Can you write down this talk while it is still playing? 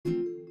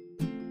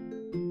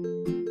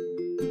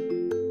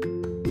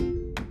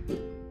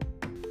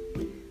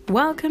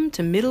Welcome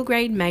to Middle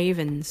Grade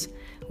Mavens,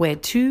 where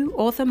two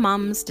author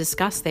mums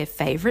discuss their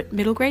favourite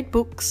middle grade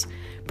books,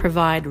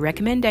 provide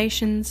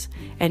recommendations,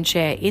 and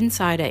share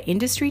insider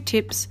industry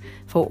tips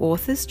for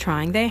authors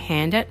trying their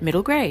hand at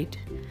middle grade.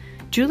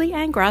 Julie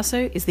Ann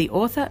Grasso is the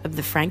author of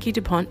the Frankie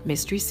DuPont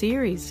Mystery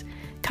Series,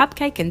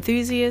 cupcake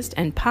enthusiast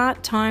and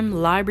part-time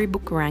library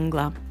book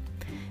wrangler.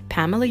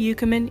 Pamela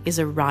Eukerman is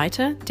a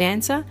writer,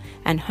 dancer,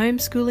 and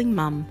homeschooling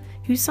mum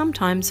who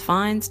sometimes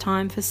finds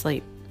time for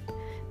sleep.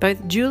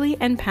 Both Julie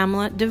and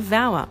Pamela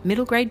devour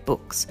middle grade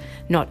books,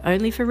 not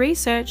only for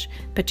research,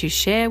 but to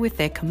share with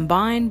their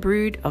combined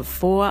brood of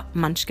 4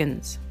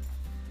 munchkins.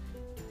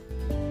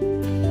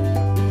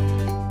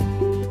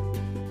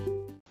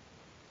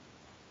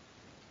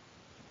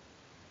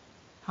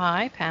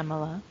 Hi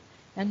Pamela,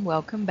 and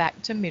welcome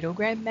back to Middle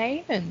Grade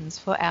Mavens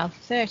for our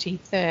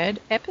 33rd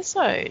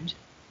episode.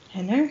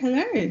 Hello.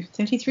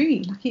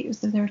 33. Lucky, was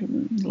there a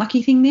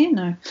lucky thing there?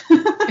 No.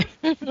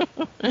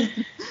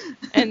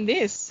 And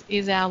this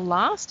is our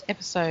last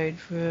episode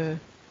for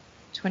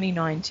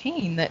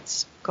 2019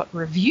 that's got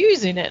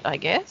reviews in it, I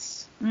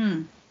guess.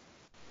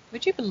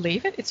 Would you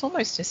believe it? It's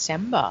almost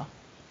December.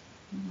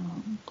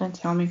 Oh, don't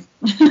tell me.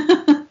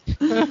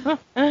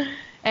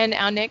 And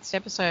our next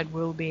episode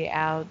will be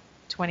our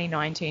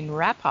 2019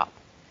 wrap-up.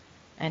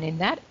 And in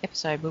that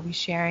episode, we'll be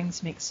sharing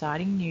some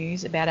exciting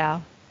news about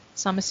our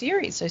summer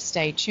series. So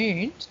stay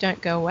tuned.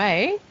 Don't go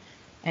away.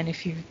 And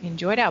if you've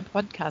enjoyed our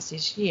podcast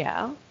this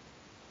year,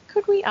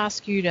 could we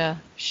ask you to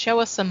show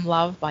us some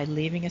love by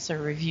leaving us a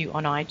review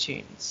on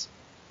iTunes?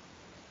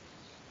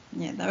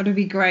 Yeah, that would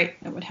be great.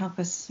 That would help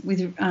us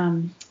with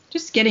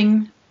just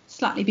getting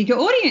slightly bigger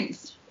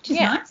audience, which is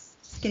nice.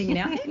 Just getting it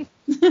out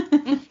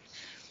there.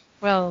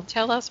 Well,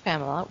 tell us,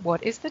 Pamela,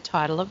 what is the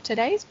title of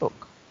today's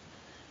book?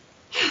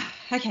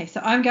 Okay,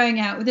 so I'm going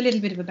out with a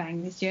little bit of a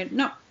bang this year.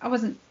 No, I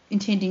wasn't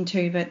intending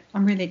to, but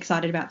I'm really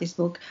excited about this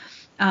book,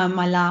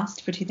 my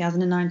last for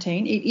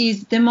 2019. It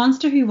is The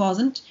Monster Who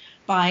Wasn't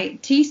by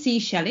T.C.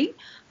 Shelley,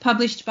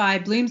 published by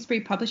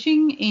Bloomsbury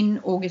Publishing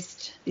in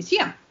August this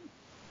year.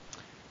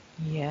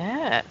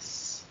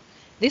 Yes.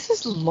 This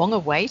is long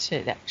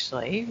awaited,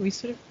 actually.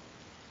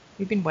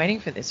 We've been waiting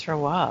for this for a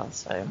while.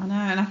 So I know,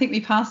 and I think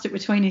we passed it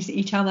between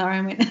each other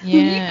and went,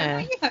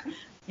 yeah.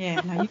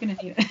 Yeah, no, you're going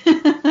to do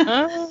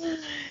it.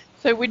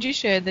 So would you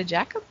share the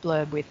Jacob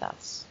blurb with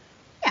us?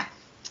 Yeah.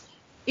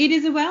 It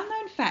is a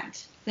well-known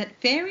fact that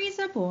fairies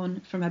are born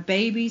from a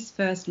baby's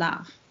first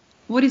laugh.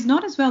 What is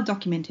not as well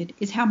documented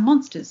is how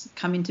monsters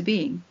come into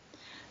being.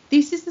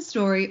 This is the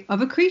story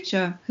of a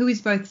creature who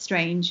is both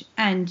strange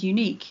and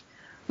unique.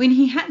 When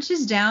he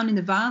hatches down in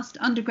the vast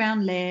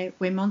underground lair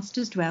where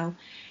monsters dwell,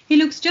 he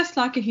looks just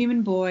like a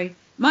human boy,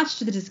 much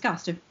to the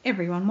disgust of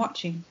everyone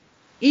watching.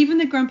 Even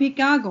the grumpy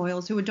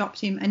gargoyles who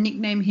adopt him and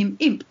nickname him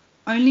Imp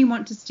only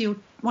want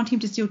him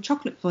to steal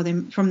chocolate for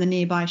them from the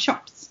nearby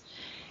shops.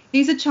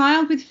 He's a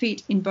child with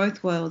feet in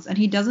both worlds, and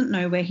he doesn't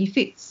know where he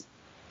fits.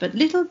 But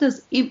little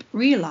does Imp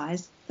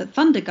realise that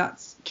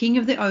Thunderguts, king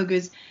of the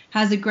ogres,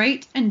 has a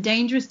great and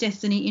dangerous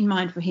destiny in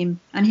mind for him,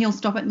 and he'll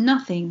stop at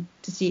nothing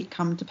to see it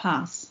come to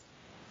pass.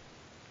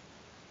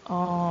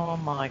 Oh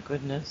my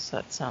goodness,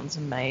 that sounds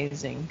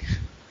amazing.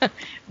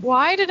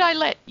 Why did I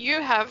let you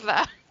have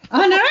that?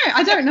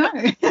 I don't know.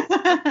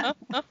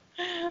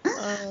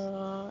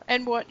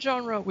 And what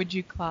genre would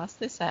you class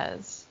this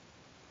as?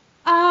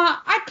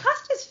 I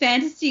classed it as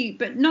fantasy,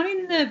 but not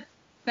in the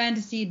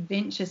fantasy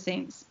adventure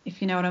sense, if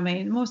you know what I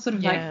mean. More sort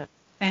of like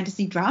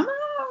fantasy drama,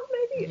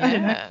 maybe? Yeah, I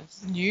don't know.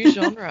 New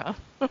genre.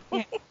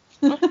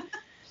 Yeah.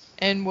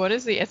 And what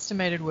is the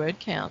estimated word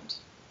count?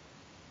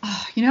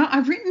 Oh,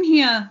 I've written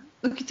here,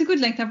 look, it's a good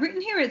length. I've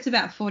written here it's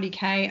about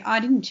 40K. I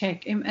didn't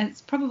check. And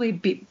it's probably a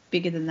bit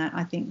bigger than that,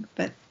 I think.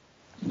 But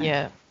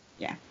yeah.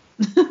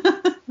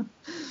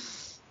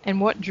 And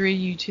what drew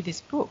you to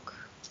this book?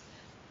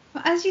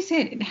 Well, as you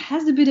said, it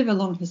has a bit of a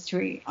long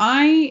history.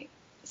 I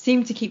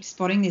seem to keep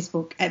spotting this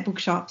book at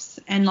bookshops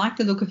and like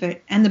the look of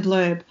it and the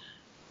blurb.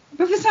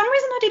 But for some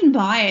reason I didn't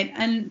buy it,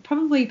 and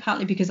probably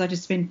partly because I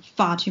just spend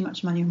far too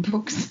much money on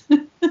books.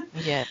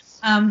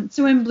 Yes.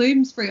 So when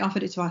Bloomsbury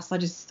offered it to us, I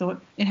just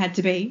thought it had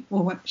to be.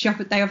 Well,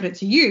 they offered it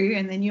to you,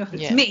 and then you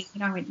offered it to me,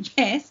 and I went,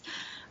 yes.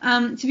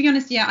 To be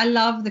honest, I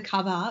love the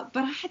cover,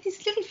 but I had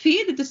this little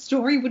fear that the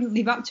story wouldn't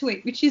live up to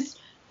it, which is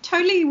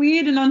totally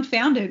weird and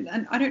unfounded,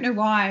 and I don't know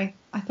why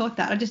I thought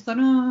that. I just thought,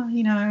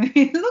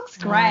 it looks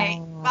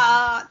great, but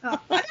I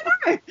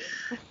don't know.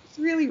 It's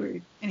really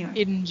rude. Anyway.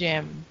 Hidden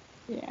gem.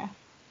 Yeah.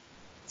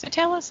 So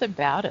tell us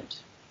about it.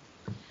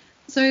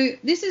 So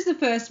this is the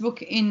first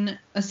book in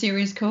a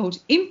series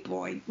called Imp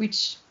Boy,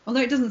 which,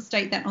 although it doesn't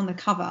state that on the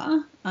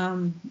cover,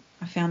 I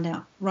found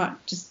out right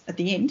just at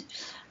the end.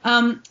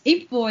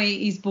 Imp Boy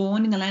is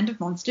born in the land of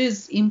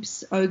monsters,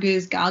 imps,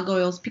 ogres,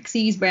 gargoyles,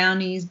 pixies,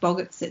 brownies,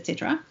 boggarts,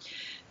 etc.,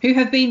 who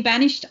have been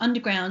banished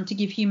underground to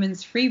give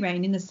humans free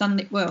rein in the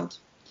sunlit world.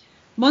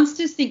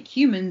 Monsters think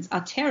humans are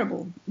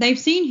terrible. They've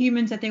seen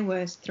humans at their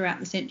worst throughout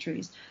the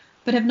centuries,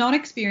 but have not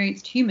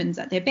experienced humans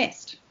at their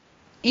best.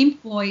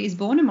 Imp Boy is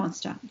born a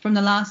monster from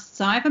the last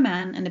sigh of a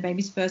man and a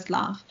baby's first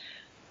laugh,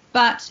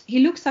 But he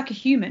looks like a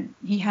human.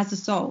 He has a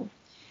soul.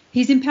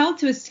 He's impelled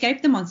to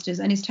escape the monsters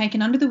and is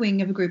taken under the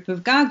wing of a group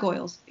of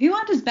gargoyles who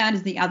aren't as bad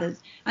as the others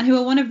and who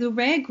are one of the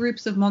rare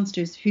groups of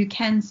monsters who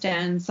can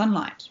stand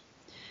sunlight.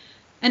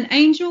 An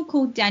angel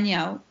called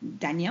Daniel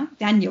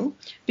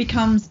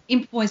becomes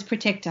Imp Boy's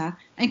protector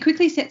and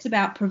quickly sets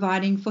about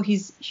providing for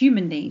his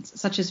human needs,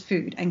 such as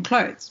food and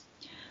clothes.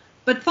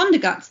 But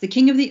Thunderguts, the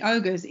king of the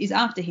ogres, is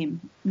after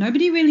him.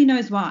 Nobody really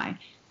knows why,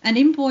 and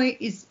Imp Boy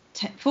is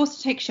forced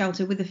to take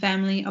shelter with the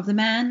family of the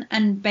man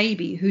and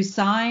baby who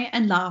sigh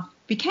and laugh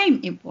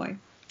became Imp Boy.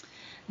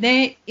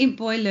 There, Imp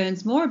Boy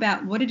learns more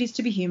about what it is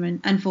to be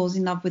human and falls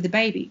in love with the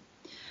baby.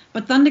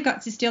 But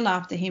Thunderguts is still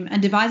after him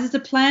and devises a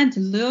plan to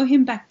lure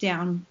him back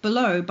down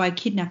below by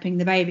kidnapping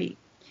the baby.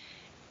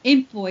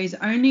 Imp Boy is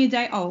only a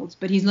day old,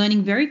 but he's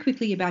learning very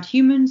quickly about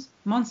humans,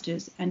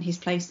 monsters, and his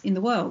place in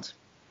the world.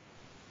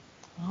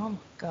 Oh my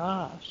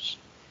gosh.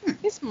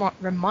 This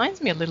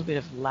reminds me a little bit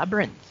of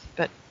Labyrinth,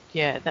 but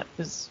yeah, that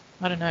was,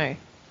 I don't know.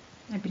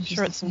 I'm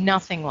sure it's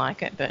nothing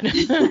like it, but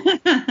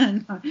no,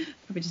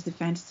 probably just the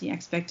fantasy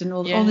aspect and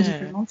all the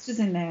different monsters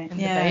in there. And the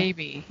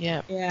baby,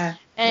 yeah.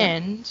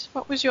 And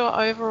what was your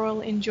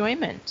overall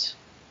enjoyment?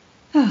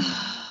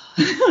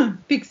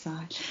 Big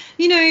sigh.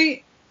 You know,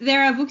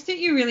 there are books that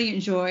you really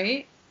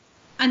enjoy,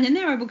 and then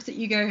there are books that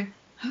you go,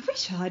 I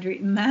wish I'd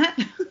written that.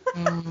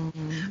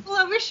 Well,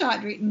 I wish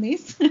I'd written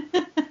this.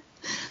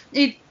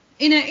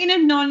 In a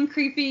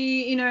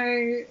non-creepy,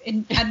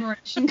 in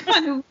admiration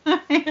kind of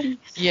way.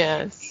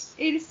 Yes.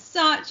 It is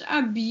such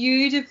a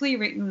beautifully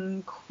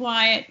written,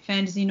 quiet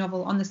fantasy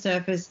novel on the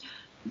surface,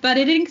 but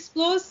it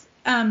explores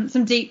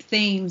some deep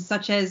themes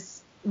such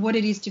as what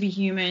it is to be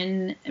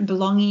human and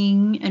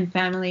belonging and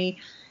family.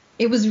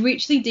 It was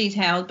richly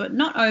detailed, but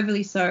not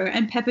overly so,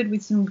 and peppered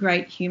with some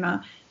great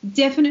humour.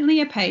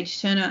 Definitely a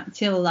page turner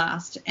till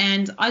last,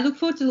 and I look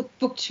forward to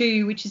book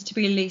 2, which is to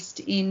be released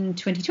in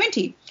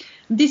 2020.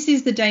 This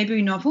is the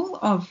debut novel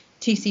of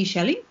T.C.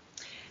 Shelley.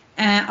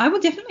 I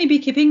will definitely be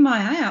keeping my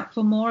eye out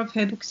for more of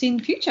her books in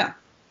future.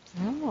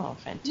 Oh,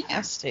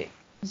 fantastic.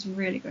 Yeah, it's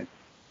really good.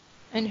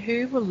 And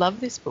who will love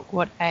this book?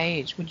 What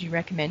age would you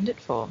recommend it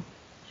for?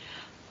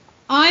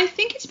 I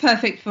think it's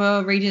perfect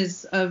for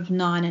readers of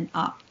 9 and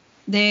up.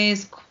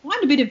 There's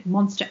quite a bit of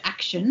monster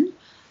action,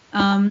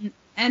 and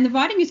the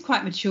writing is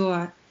quite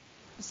mature.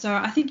 So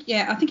I think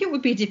it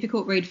would be a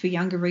difficult read for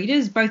younger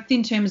readers, both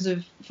in terms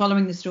of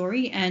following the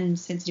story and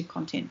sensitive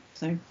content.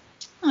 So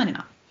I don't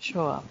know.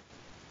 Sure.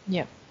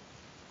 Yep.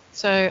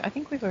 So I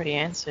think we've already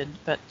answered,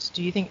 but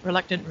do you think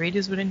reluctant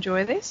readers would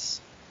enjoy this?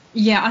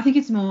 Yeah, I think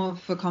it's more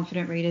for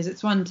confident readers.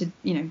 It's one to,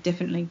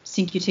 definitely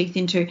sink your teeth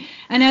into.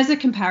 And as a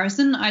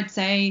comparison, I'd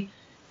say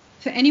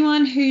for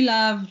anyone who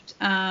loved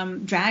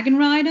Dragon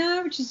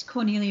Rider, which is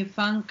Cornelia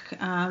Funk,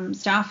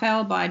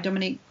 Starfell by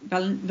Dominique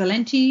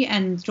Valenti,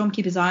 and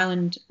Stormkeeper's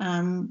Island,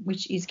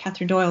 which is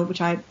Catherine Doyle, which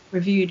I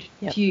reviewed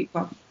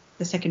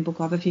the second book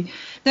of a few.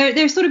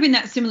 They're sort of in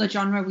that similar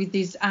genre with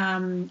these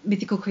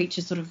mythical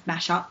creatures sort of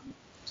mash up,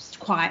 just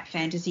quiet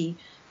fantasy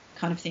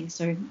kind of thing.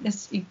 So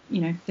that's,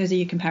 those are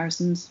your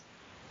comparisons.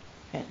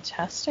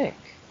 Fantastic.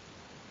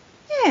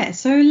 Yeah,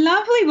 so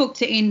lovely book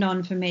to end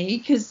on for me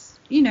because,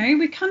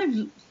 we're kind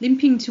of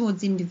limping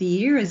towards the end of the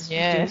year as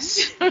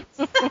yes.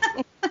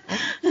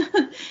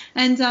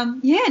 And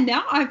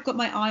now I've got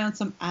my eye on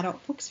some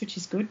adult books, which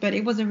is good, but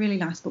it was a really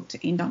nice book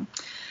to end on.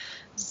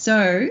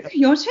 So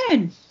your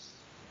turn.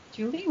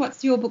 Julie,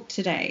 what's your book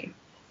today?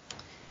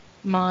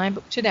 My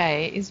book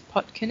today is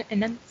Potkin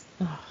and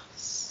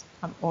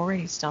I'm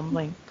already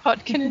stumbling.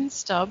 Potkin and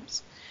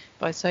Stubbs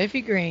by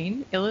Sophie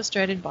Green,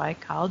 illustrated by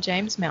Carl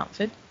James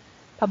Mountford,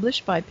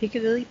 published by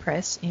Piccadilly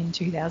Press in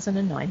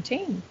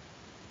 2019.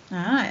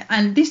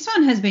 And this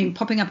one has been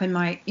popping up in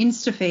my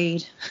Insta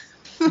feed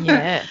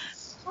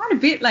Yes. quite a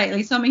bit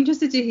lately, so I'm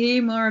interested to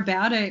hear more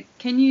about it.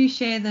 Can you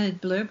share the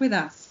blurb with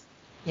us?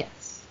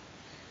 Yes.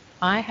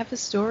 I have a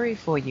story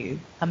for you,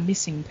 a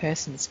missing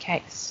persons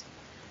case.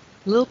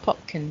 Lil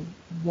Potkin,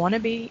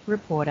 wannabe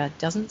reporter,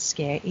 doesn't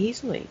scare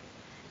easily.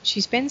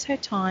 She spends her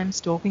time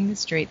stalking the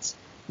streets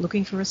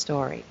looking for a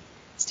story,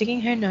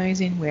 sticking her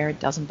nose in where it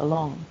doesn't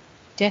belong,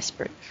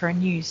 desperate for a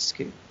news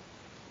scoop.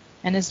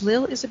 And as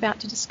Lil is about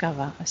to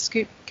discover, a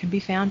scoop can be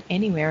found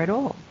anywhere at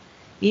all,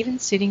 even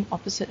sitting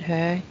opposite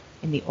her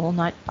in the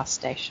all-night bus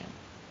station.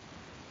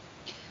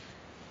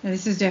 Now,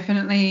 this is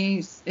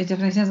definitely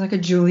sounds like a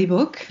Julie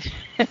book.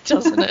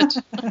 Doesn't it?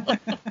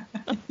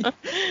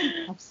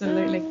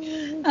 Absolutely.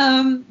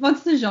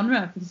 What's the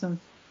genre for this one?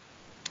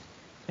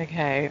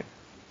 Okay,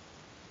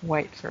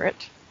 wait for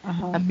it.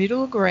 Uh-huh. A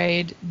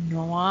middle-grade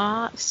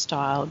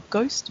noir-style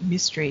ghost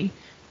mystery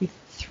with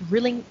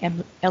thrilling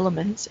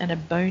elements and a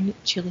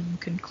bone-chilling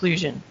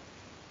conclusion.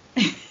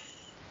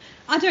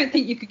 I don't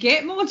think you could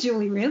get more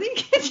Julie, really,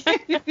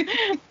 could you?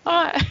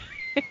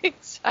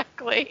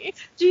 Exactly.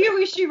 Do you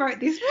wish you wrote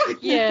this book?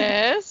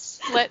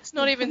 Yes. Let's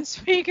not even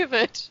speak of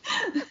it.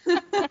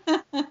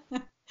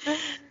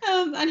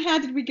 And how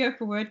did we go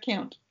for word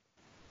count?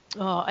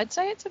 Oh, I'd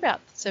say it's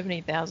about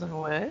 70,000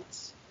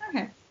 words.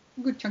 Okay.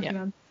 Good chunky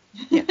one.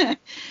 Yep.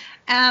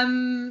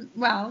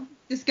 Well,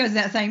 this goes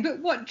without saying, but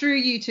what drew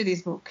you to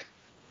this book?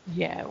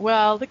 Yeah,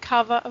 well, the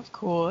cover, of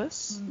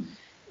course.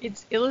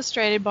 It's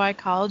illustrated by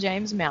Carl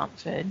James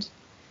Mountford.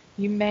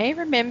 You may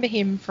remember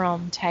him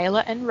from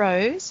Taylor and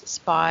Rose,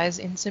 Spies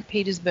in St.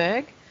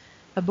 Petersburg,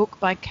 a book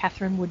by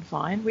Catherine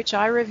Woodvine, which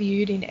I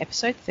reviewed in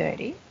episode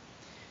 30.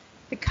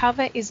 The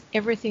cover is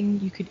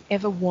everything you could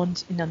ever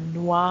want in a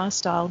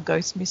noir-style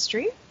ghost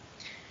mystery.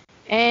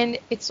 And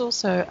it's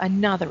also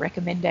another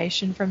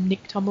recommendation from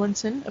Nick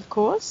Tomlinson, of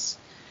course.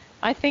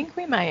 I think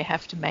we may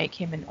have to make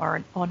him an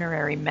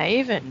honorary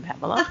Maven,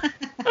 Pamela.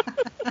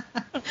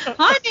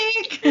 Hi,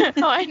 Nick.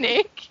 Hi,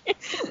 Nick.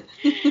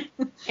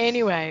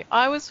 Anyway,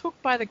 I was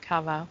hooked by the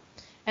cover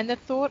and the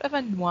thought of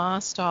a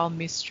noir-style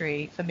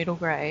mystery for middle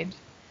grade.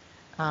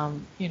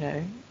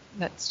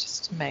 That's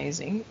just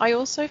amazing. I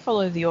also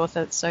follow the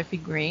author Sophie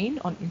Green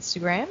on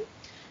Instagram,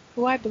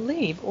 who I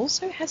believe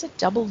also has a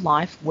double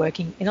life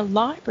working in a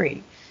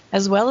library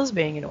as well as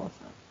being an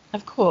author.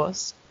 Of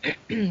course,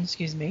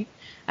 excuse me,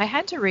 I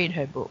had to read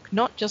her book,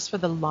 not just for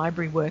the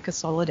library worker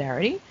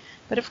solidarity,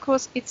 but of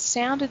course it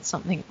sounded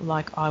something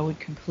like I would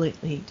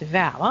completely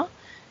devour,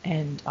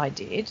 and I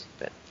did,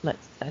 but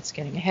that's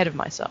getting ahead of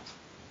myself.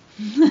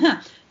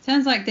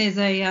 Sounds like there's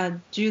a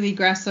Julie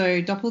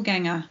Grasso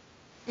doppelganger.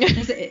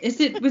 Was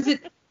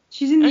it?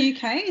 She's in the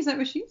UK. Is that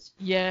where she is?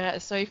 Yeah.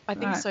 So I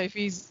think Right.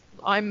 Sophie's.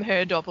 I'm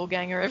her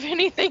doppelganger. If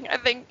anything, I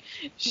think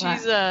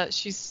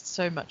she's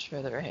so much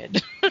further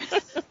ahead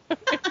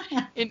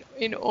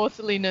in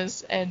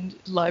authorliness and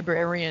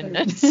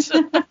librarianness.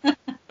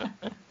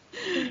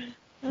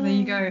 There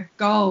you go.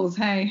 Goals.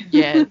 Hey.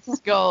 Yes,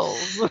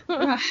 goals.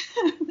 Right.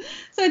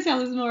 So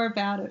tell us more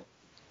about it.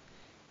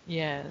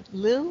 Yeah,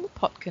 Lil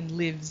Potkin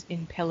lives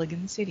in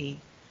Pelican City,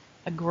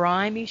 a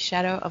grimy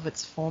shadow of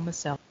its former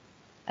self.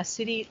 A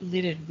city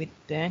littered with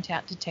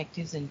burnt-out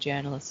detectives and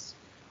journalists,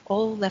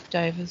 all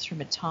leftovers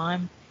from a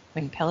time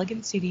when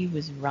Pelican City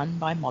was run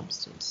by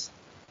mobsters.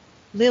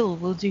 Lil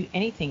will do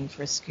anything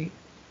for a scoop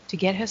to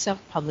get herself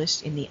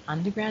published in the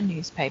underground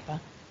newspaper,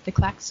 The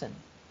Klaxon,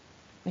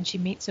 when she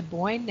meets a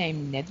boy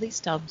named Nedley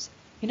Stubbs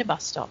in a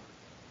bus stop,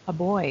 a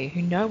boy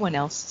who no one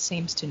else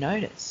seems to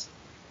notice,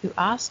 who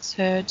asks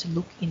her to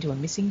look into a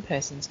missing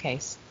persons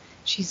case.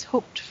 She's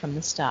hooked from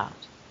the start,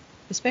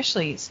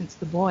 especially since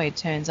the boy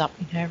turns up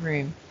in her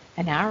room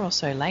an hour or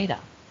so later,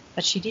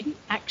 but she didn't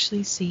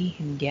actually see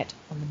him get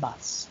on the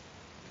bus.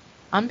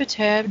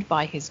 Unperturbed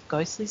by his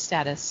ghostly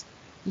status,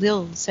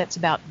 Lil sets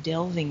about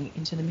delving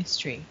into the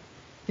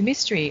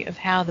mystery of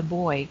how the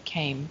boy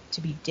came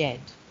to be dead,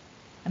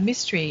 a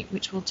mystery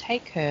which will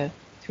take her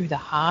through the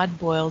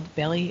hard-boiled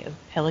belly of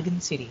Pelican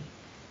City,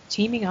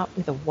 teaming up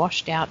with a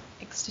washed-out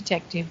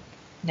ex-detective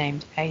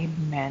named Abe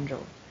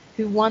Mandrel,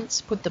 who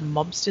once put the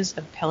mobsters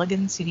of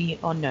Pelican City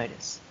on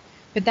notice.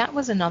 But that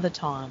was another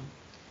time.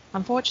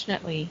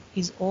 Unfortunately,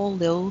 he's all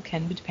Lil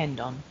can depend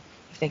on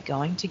if they're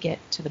going to get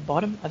to the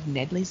bottom of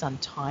Nedley's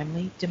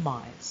untimely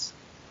demise.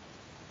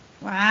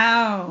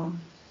 Wow.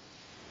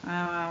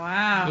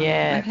 Wow.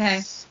 Yes.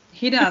 Okay.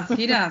 He does.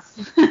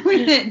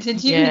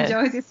 Did you Yes.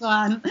 enjoy this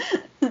one?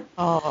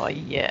 Oh,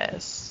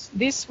 yes.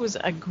 This was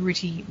a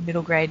gritty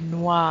middle grade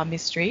noir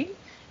mystery.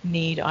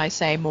 Need I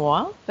say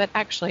more? But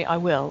actually I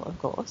will, of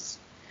course.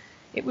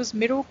 It was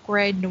middle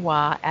grade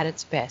noir at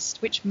its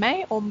best, which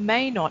may or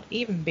may not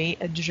even be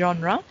a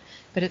genre,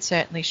 but it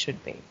certainly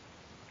should be.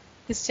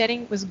 The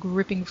setting was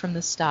gripping from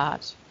the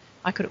start.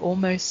 I could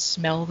almost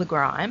smell the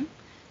grime.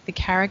 The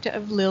character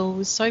of Lil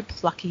was so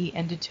plucky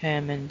and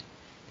determined.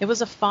 There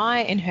was a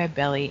fire in her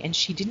belly, and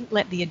she didn't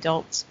let the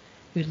adults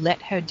who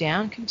let her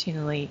down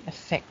continually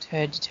affect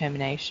her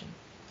determination.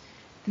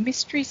 The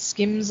mystery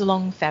skims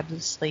along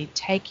fabulously,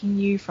 taking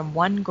you from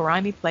one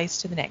grimy place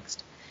to the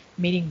next,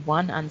 meeting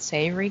one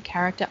unsavoury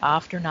character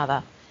after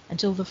another,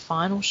 until the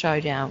final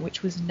showdown,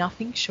 which was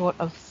nothing short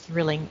of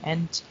thrilling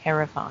and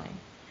terrifying.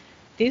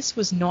 This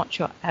was not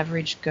your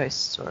average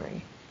ghost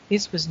story.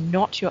 This was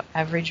not your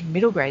average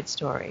middle grade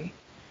story,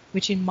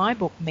 which in my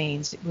book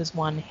means it was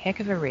one heck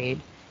of a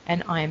read,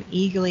 and I am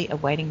eagerly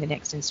awaiting the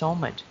next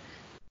instalment,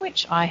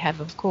 which I have,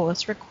 of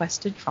course,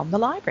 requested from the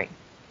library.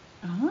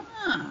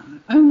 Ah.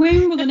 And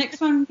when will the next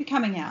one be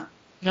coming out?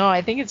 No,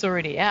 I think it's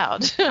already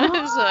out.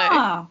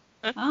 Ah.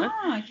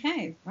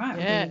 Okay. Right. Well,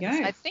 Yes, there you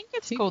go. I think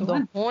it's 2 called for The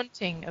 1.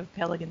 Haunting of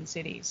Pelican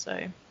City, so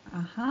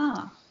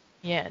Aha.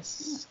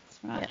 yes.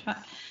 Right. Yes.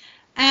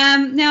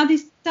 Right. Now,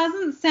 this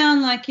doesn't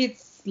sound like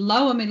it's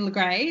lower middle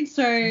grade,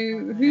 so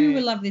who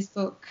will love this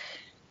book?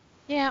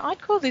 Yeah,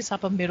 I'd call this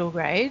upper middle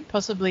grade,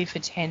 possibly for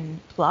 10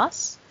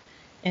 plus,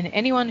 and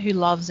anyone who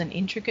loves an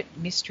intricate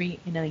mystery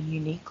in a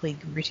uniquely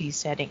gritty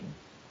setting.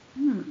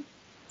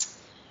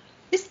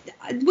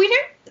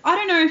 I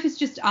don't know if it's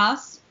just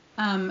us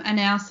and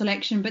our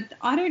selection, but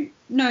I don't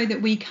know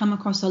that we come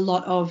across a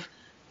lot of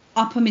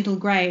upper middle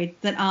grade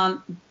that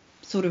aren't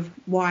sort of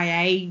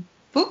YA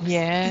books.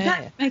 Yeah. Does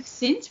that make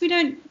sense? We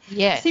don't.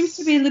 Yes. It seems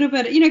to be a little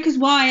bit, because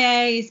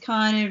YA is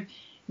kind of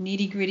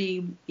nitty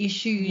gritty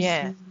issues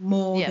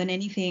more Yeah. than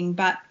anything,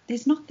 but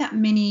there's not that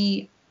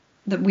many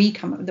that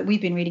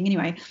we've been reading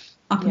anyway,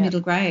 upper Yeah. middle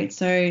grade.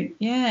 So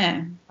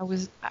yeah, I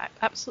was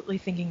absolutely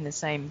thinking the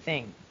same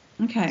thing.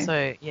 okay.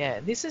 So, yeah,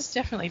 this is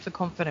definitely for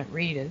confident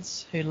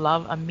readers who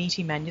love a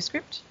meaty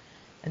manuscript,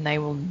 and they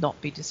will not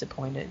be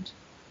disappointed.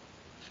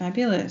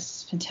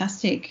 Fabulous.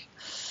 Fantastic.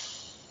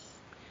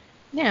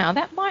 Now,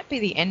 that might be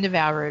the end of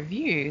our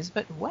reviews,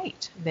 but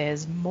wait,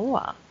 there's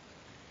more.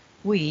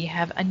 We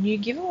have a new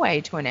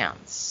giveaway to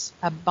announce,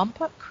 a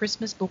bumper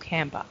Christmas book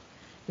hamper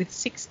with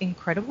 6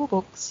 incredible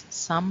books,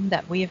 some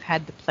that we have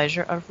had the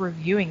pleasure of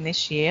reviewing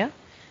this year,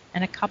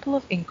 and a couple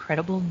of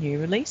incredible new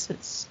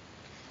releases.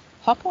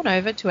 Hop on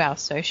over to our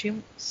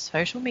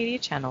social media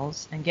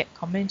channels and get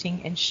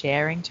commenting and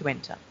sharing to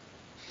enter.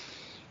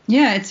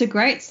 Yeah, it's a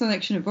great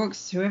selection of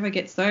books. Whoever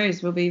gets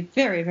those will be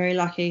very, very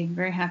lucky,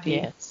 very happy.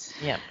 Yes,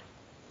 yep.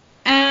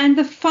 And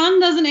the fun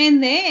doesn't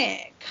end there.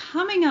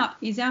 Coming up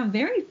is our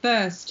very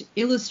first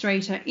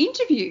illustrator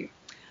interview.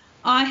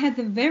 I had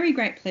the very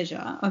great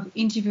pleasure of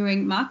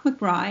interviewing Mark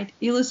McBride,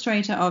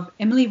 illustrator of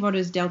Emily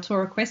Rodda's Del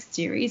Toro Quest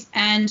series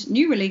and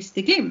new release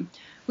The Glim,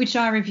 which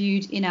I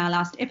reviewed in our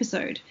last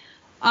episode.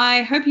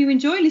 I hope you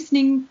enjoy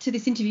listening to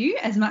this interview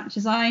as much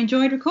as I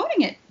enjoyed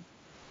recording it.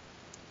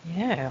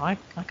 Yeah,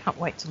 I can't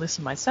wait to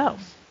listen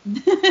myself.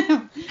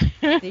 See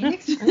you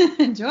next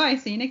Enjoy.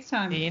 See you next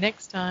time. See you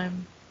next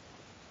time.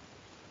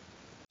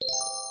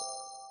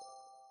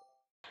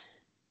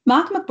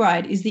 Mark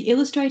McBride is the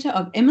illustrator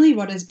of Emily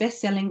Rodda's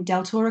best-selling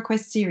Del Toro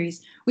Quest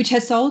series, which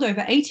has sold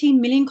over 18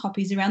 million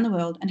copies around the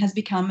world and has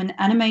become an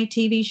anime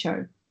TV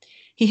show.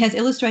 He has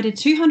illustrated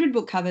 200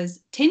 book covers,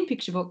 10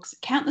 picture books,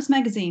 countless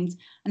magazines,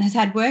 and has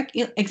had work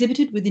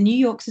exhibited with the New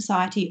York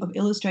Society of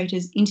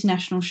Illustrators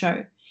International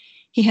Show.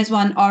 He has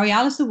won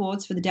Aurealis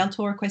Awards for the Del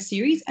Toro Quest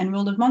series and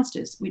World of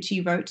Monsters, which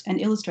he wrote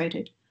and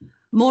illustrated.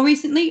 More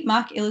recently,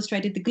 Mark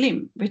illustrated The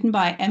Glim, written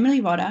by Emily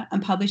Rodda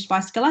and published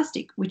by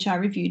Scholastic, which I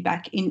reviewed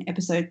back in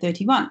episode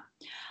 31.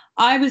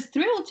 I was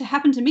thrilled to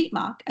happen to meet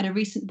Mark at a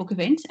recent book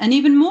event, and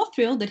even more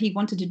thrilled that he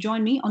wanted to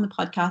join me on the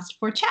podcast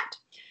for a chat.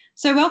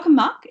 So welcome,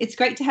 Mark. It's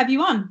great to have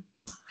you on.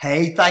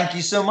 Hey, thank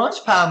you so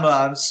much,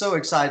 Pamela. I'm so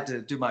excited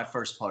to do my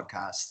first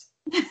podcast.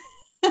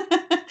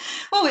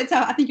 Well,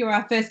 I think you're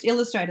our first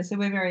illustrator, so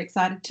we're very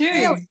excited too.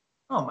 Really?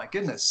 Oh, my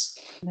goodness.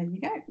 There you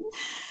go.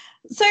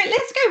 So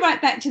let's go right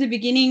back to the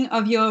beginning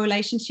of your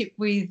relationship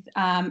with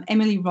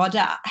Emily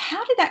Rodda.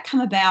 How did that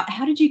come about?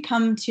 How did you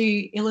come to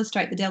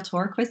illustrate the Del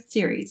Toro Quest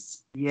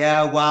series?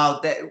 Yeah,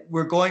 wow.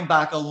 We're going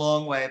back a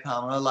long way,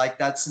 Pamela. Like,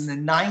 that's in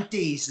the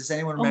 90s. Does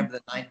anyone remember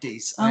the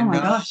 90s? Oh, my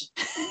gosh.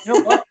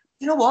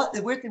 You know what?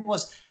 The weird thing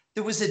was,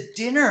 there was a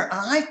dinner, and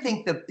I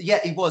think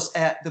it was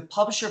the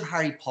publisher of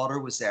Harry Potter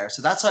was there.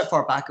 So that's how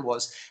far back it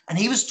was. And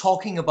he was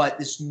talking about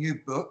this new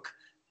book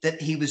that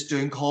he was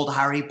doing called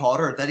Harry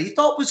Potter that he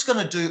thought was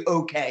going to do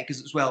okay because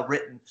it was well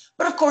written.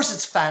 But of course,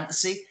 it's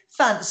fantasy.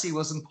 Fantasy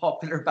wasn't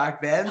popular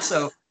back then,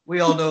 so we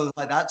all know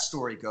how that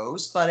story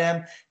goes. But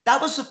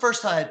that was the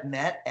first time I'd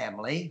met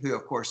Emily, who,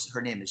 of course,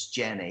 her name is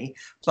Jenny.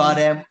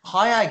 But how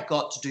I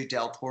got to do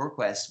Del Toro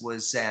Quest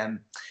was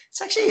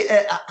it's actually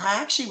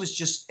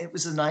it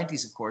was the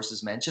 90s, of course,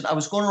 as mentioned. I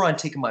was going around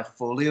taking my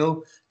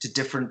folio to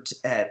different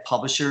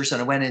publishers,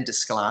 and I went into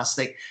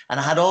Scholastic, and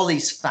I had all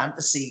these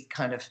fantasy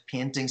kind of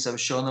paintings I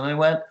was showing them. And I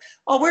went,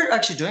 oh, we're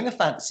actually doing a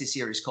fantasy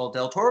series called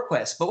Del Toro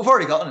Quest, but we've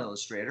already got an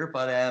illustrator.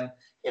 But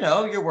you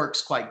know, your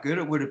work's quite good.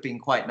 It would have been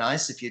quite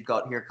nice if you'd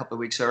got here a couple of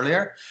weeks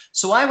earlier.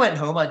 So I went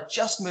home. I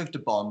just moved to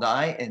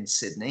Bondi in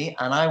Sydney,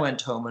 and I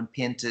went home and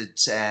painted,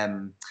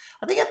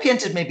 I think I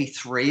painted maybe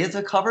 3 of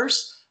the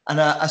covers.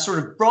 And I sort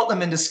of brought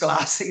them into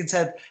Scholastic and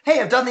said,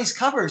 hey, I've done these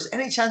covers.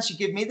 Any chance you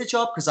give me the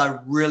job? Because I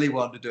really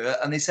wanted to do it.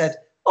 And they said,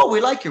 oh, we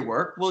like your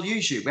work. We'll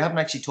use you. We haven't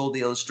actually told the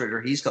illustrator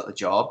he's got the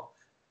job.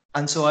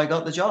 And so I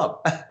got the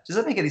job. Does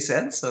that make any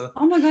sense? So,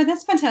 oh my God,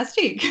 that's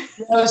fantastic.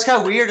 It's kind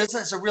of weird, isn't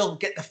it? It's a real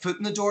get the foot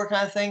in the door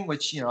kind of thing,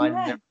 which, you know, I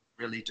never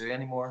really do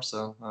anymore.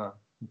 So I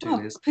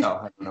don't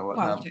know what.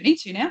 Well, you don't need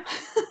to now.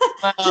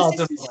 Well, I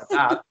don't know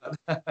about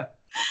that. But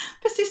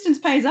persistence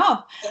pays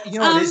off. you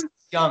know, it is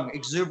young,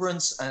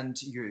 exuberance and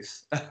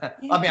youth. I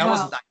mean, I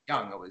wasn't that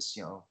young. I was,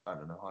 you know, I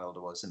don't know how old I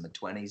was, in my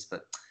 20s.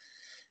 But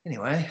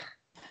anyway,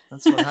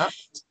 that's what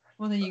happened.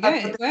 Well, there you go.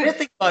 The great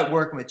thing about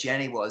working with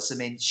Jenny was, I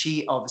mean,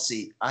 she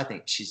obviously, I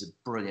think she's a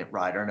brilliant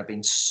writer, and I've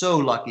been so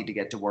lucky to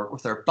get to work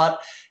with her.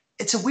 But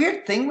it's a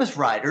weird thing with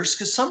writers,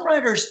 because some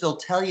writers, they'll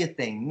tell you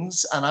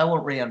things and I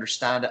won't really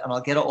understand it and I'll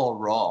get it all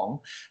wrong.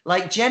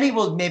 Like Jenny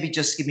will maybe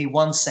just give me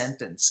one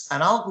sentence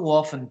and I'll go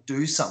off and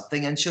do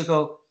something and she'll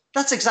go,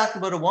 that's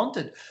exactly what I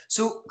wanted.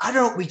 So I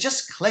don't know, we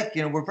just click,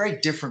 you know, we're very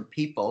different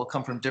people,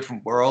 come from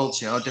different worlds,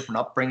 you know,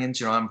 different upbringings.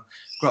 You know, I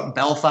grew up in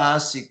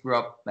Belfast, you grew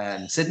up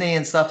in Sydney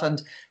and stuff.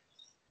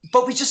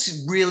 But we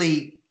just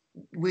really,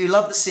 we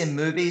love the same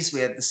movies. We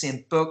have the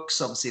same books.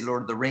 Obviously,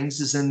 Lord of the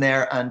Rings is in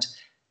there. And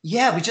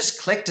yeah, we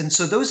just clicked. And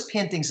so those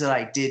paintings that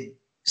I did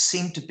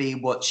seemed to be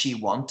what she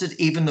wanted,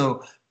 even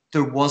though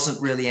there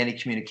wasn't really any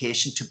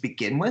communication to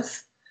begin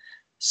with.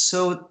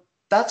 So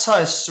that's how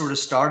it sort of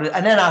started.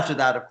 And then after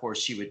that, of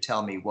course, she would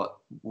tell me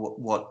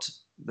what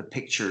the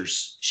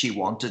pictures she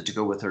wanted to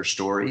go with her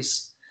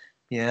stories.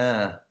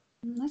 Yeah.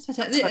 That's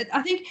fantastic.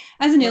 I think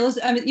as an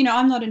illustrator, I mean, you know,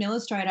 I'm not an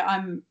illustrator.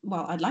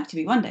 I'd like to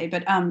be one day,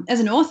 but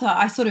as an author,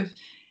 I sort of,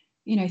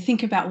 you know,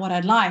 think about what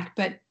I'd like.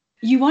 But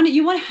you want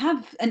to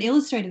have an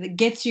illustrator that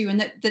gets you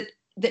and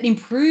that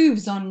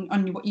improves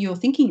on what you're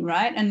thinking,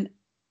 right? And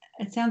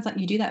it sounds like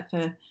you do that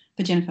for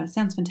Jennifer. It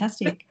sounds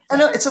fantastic. I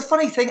know it's a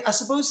funny thing. I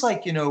suppose,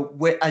 like, you know,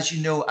 as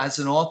you know, as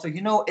an author,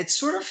 you know, it's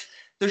sort of,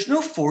 there's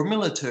no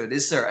formula to it,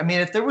 is there? I mean,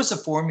 if there was a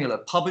formula,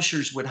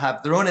 publishers would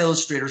have their own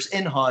illustrators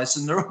in-house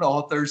and their own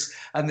authors,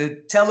 and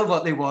they'd tell them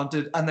what they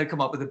wanted, and they'd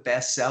come up with a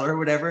bestseller or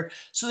whatever.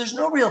 So there's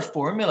no real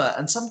formula,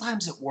 and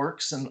sometimes it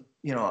works, and,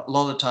 you know, a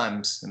lot of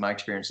times, in my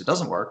experience, it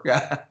doesn't work.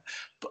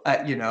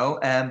 You know,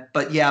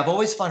 but yeah, I've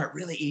always found it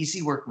really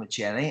easy working with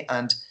Jenny,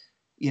 and,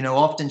 you know,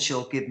 often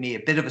she'll give me a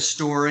bit of a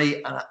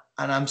story, and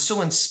I'm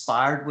so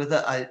inspired with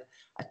it.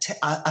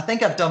 I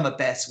think I've done my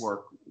best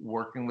work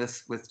working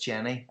with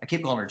Jenny. I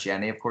keep calling her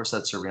Jenny, of course,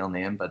 that's her real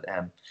name, but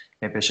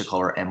maybe I should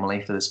call her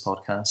Emily for this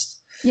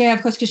podcast. Yeah,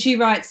 of course, because she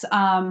writes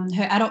her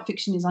adult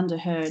fiction is under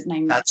her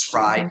name. That's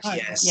right.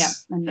 Yes. Yeah,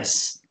 and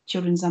yes.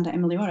 Children's under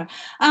Emily Otter.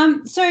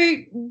 So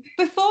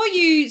before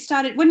you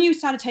started, when you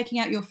started taking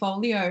out your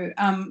folio,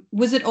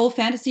 was it all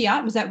fantasy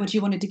art? Was that what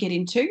you wanted to get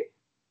into?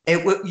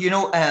 It would, you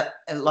know,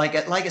 like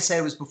I said,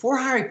 it was before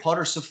Harry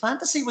Potter, so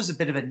fantasy was a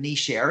bit of a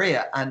niche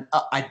area, and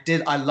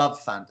I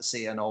love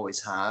fantasy and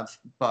always have.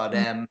 But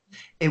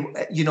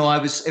you know,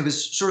 it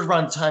was sort of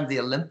around the time the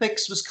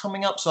Olympics was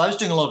coming up, so I was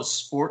doing a lot of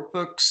sport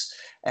books,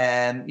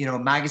 and you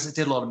know,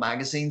 did a lot of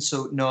magazines.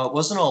 So no, it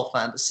wasn't all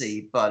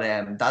fantasy, but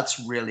that's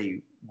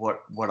really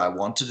what I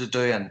wanted to do.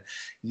 And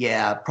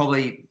yeah,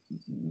 probably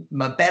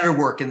my better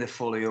work in the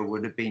folio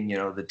would have been, you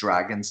know, the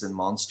dragons and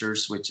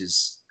monsters, which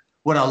is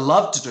what I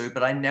love to do,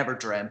 but I never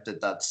dreamt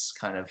that that's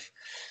kind of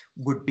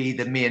would be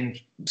the main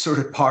sort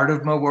of part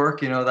of my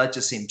work. You know, that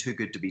just seemed too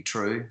good to be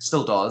true.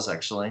 Still does,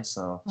 actually.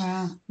 So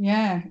wow,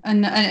 yeah,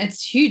 and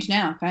it's huge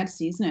now,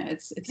 fantasy, isn't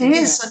it? It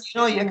is, and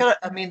you know, you got.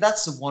 I mean,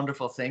 that's the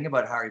wonderful thing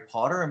about Harry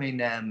Potter. I mean,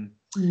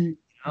 you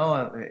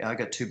know, I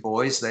got two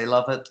boys; they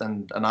love it,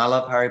 and I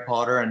love Harry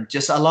Potter, and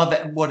just I love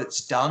it, what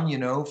it's done. You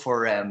know,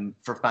 for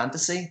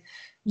fantasy.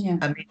 Yeah.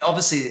 I mean,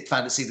 obviously,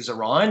 fantasy was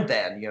around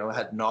then. You know, we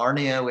had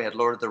Narnia, we had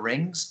Lord of the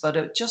Rings, but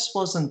it just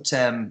wasn't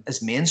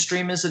as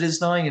mainstream as it is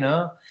now. You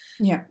know.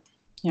 Yeah.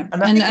 Yeah.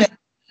 And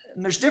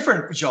there's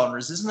different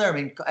genres, isn't there? I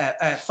mean,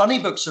 funny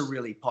books are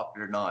really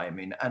popular now. I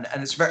mean, and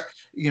it's very,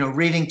 you know,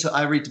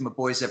 I read to my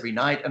boys every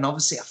night, and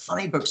obviously a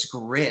funny book's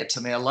great. I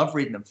mean, I love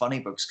reading them funny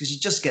books because you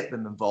just get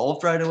them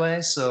involved right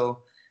away.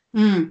 So.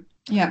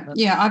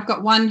 Yeah, I've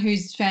got one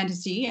who's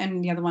fantasy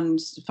and the other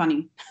one's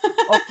funny.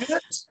 Oh,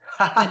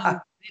 good.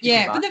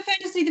 Yeah, but the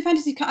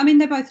fantasy. I mean,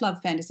 they both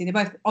love fantasy. They're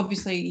both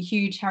obviously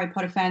huge Harry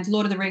Potter fans.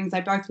 Lord of the Rings,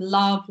 they both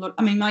love.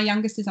 I mean, my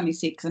youngest is only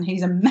 6, and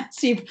he's a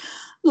massive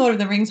Lord of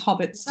the Rings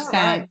Hobbits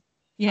fan. Right?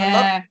 Yeah. I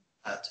love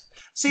that.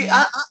 See,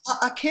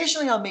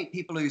 occasionally I'll meet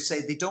people who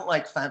say they don't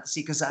like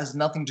fantasy because it has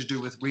nothing to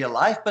do with real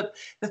life. But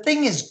the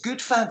thing is,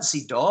 good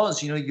fantasy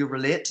does. You know, you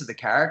relate to the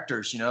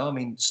characters. You know, I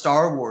mean,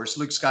 Star Wars,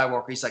 Luke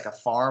Skywalker, he's like a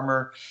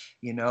farmer.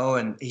 You know,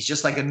 and he's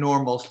just like a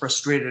normal,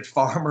 frustrated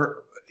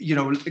farmer. You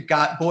know,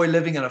 boy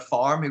living on a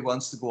farm who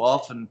wants to go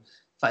off and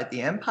fight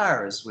the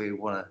Empire, as we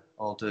want to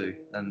all do.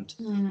 And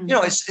you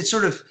know, it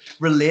sort of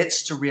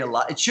relates to real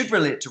life. It should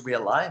relate to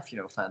real life. You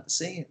know,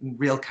 fantasy and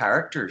real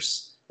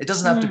characters. It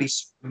doesn't have to be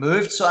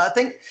removed. So I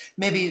think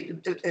maybe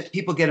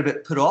people get a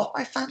bit put off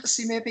by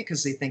fantasy, maybe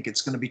because they think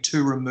it's going to be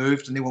too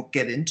removed and they won't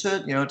get into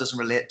it. You know, it doesn't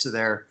relate to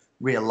their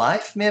real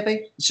life.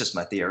 Maybe it's just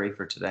my theory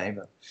for today,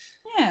 but.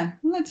 Yeah,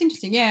 well, that's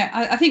interesting. Yeah,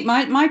 I think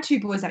my two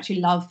boys actually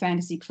love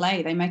fantasy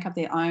play. They make up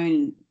their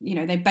own, you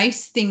know, they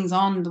base things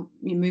on the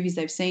movies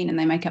they've seen, and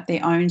they make up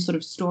their own sort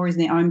of stories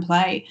and their own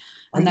play.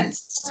 And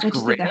that's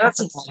great.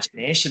 That's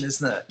imagination,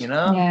 isn't it? You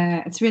know?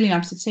 Yeah, it's really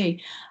nice to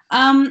see.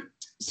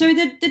 So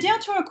the Del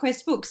Toro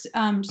Quest books,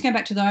 just going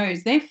back to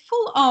those, they're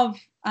full of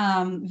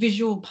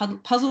visual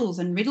puzzles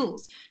and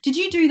riddles. Did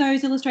you do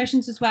those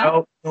illustrations as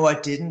well? No, I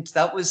didn't.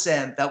 That was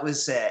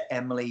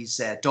Emily's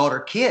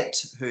daughter,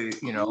 Kate, who,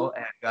 you know,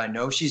 I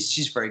know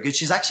she's very good.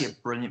 She's actually a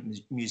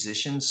brilliant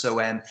musician.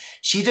 So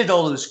she did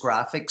all those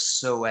graphics.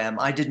 So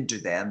I didn't do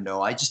them.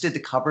 No, I just did the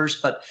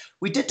covers. But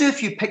we did do a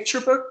few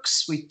picture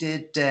books. We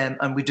did,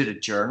 and we did a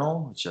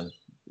journal, which is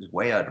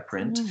way out of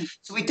print.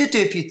 So we did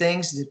do a few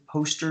things, did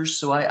posters.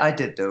 So I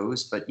did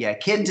those. But yeah,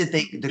 Kate did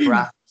the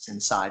graphics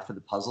inside for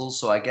the puzzles.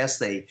 So I guess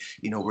they,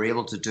 you know, were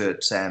able to do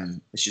it.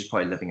 She's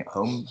probably living at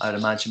home, I'd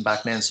imagine,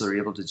 back then. So they're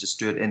able to just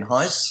do it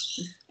in-house.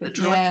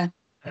 Yeah.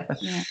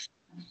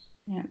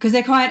 Because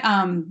they're quite,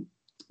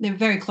 they're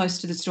very close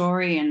to the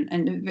story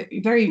and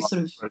very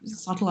sort of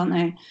subtle, aren't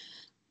they?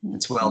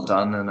 It's well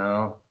done, I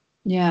know.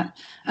 Yeah.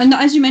 And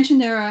as you mentioned,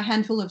 there are a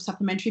handful of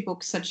supplementary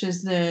books, such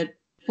as the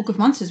Book of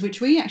Monsters,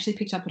 which we actually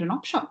picked up at an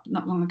op shop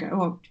not long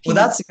ago. Or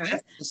that's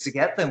to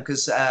get them,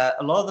 because a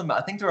lot of them,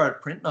 I think they're out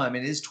of print now. I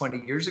mean, it is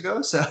 20 years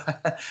ago, so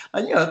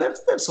and, you know,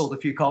 they've sold a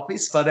few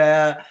copies.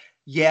 But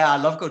yeah, I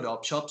love going to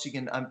op shops. You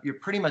can, you're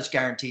pretty much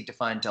guaranteed to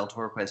find Del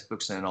Toro Quest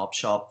books in an op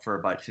shop for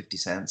about 50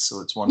 cents. So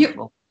it's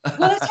wonderful.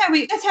 Well, that's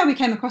how we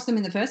came across them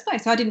in the first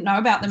place. I didn't know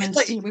about them, and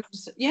Really? we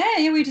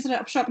we just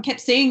at a shop and kept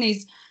seeing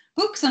these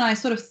books, and I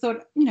sort of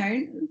thought,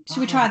 should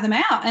we try them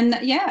out? And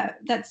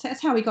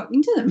that's how we got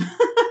into them.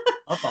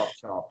 Love op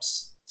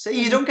shops.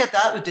 See, you don't get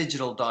that with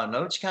digital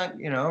downloads. You can't,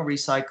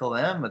 recycle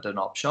them at an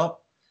op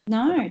shop.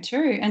 No,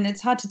 true, and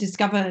it's hard to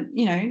discover,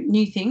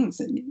 new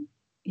things,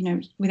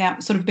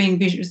 without sort of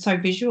being so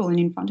visual and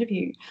in front of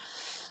you.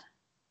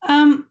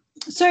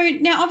 So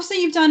now, obviously,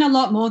 you've done a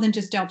lot more than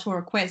just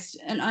Deltora Quest,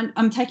 and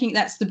I'm taking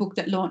that's the book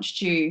that launched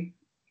you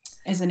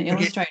as an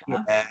illustrator.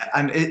 Yeah,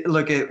 and it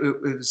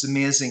was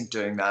amazing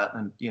doing that,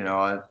 and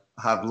I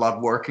have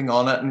loved working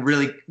on it, and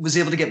really was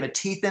able to get my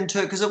teeth into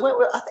it because I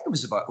think it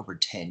was about over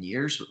 10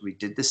 years that we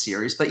did the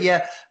series. But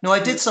yeah, no, I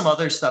did some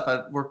other stuff.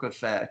 I've worked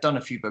with, I've done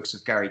a few books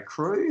with Gary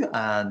Crew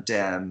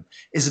and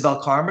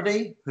Isabel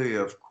Carmody, who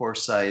of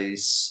course I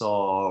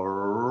saw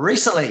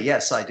recently.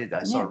 Yes, I did.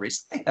 I saw her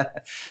recently.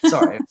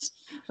 Sorry, I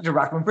had to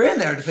rack my brain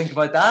there to think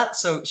about that.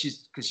 So I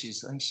think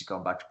she's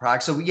gone back to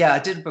Prague. So yeah, I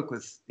did a book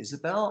with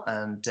Isabel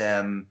and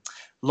a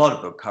lot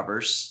of book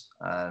covers.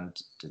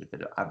 And did a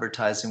bit of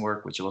advertising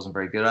work, which I wasn't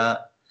very good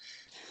at.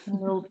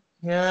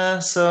 Yeah,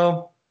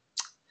 so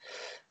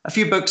a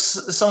few books,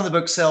 some of the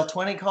books sell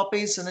 20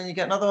 copies, and then you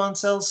get another one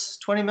sells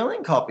 20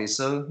 million copies,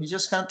 so you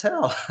just can't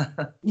tell.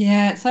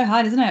 Yeah, it's so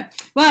hard, isn't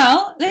it?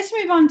 Well, let's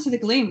move on to the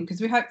Glim, because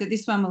we hope that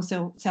this one will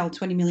sell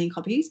 20 million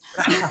copies.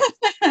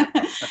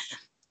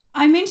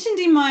 I mentioned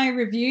in my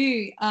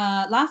review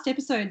last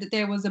episode that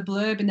there was a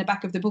blurb in the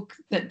back of the book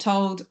that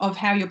told of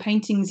how your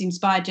paintings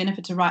inspired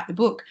Jennifer to write the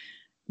book.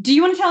 Do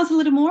you want to tell us a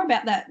little more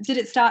about that? Did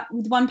it start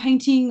with one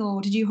painting,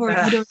 or did you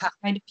already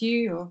made a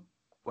few? Or?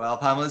 Well,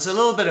 Pamela, it's a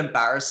little bit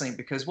embarrassing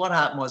because what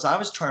happened was I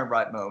was trying to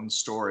write my own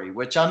story,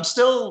 which I'm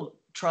still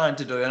trying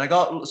to do, and I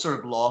got sort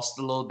of lost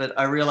a little bit.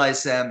 I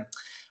realized I've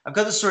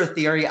got this sort of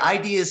theory: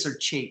 ideas are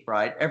cheap,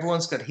 right?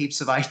 Everyone's got heaps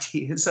of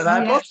ideas, and I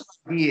have lots of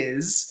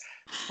ideas,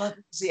 but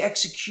it's the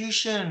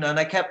execution, and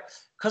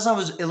because I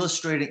was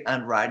illustrating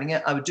and writing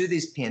it, I would do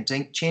these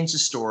painting, change the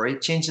story,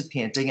 change the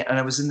painting, and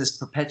I was in this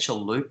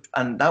perpetual loop,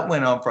 and that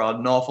went on for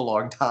an awful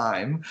long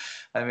time.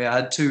 I mean, I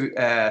had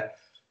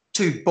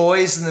two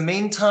boys in the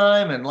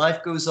meantime, and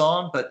life goes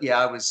on, but yeah,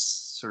 I was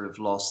sort of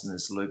lost in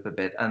this loop a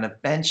bit, and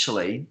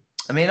eventually,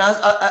 I mean,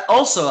 I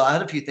also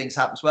had a few things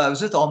happen as well. I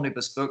was with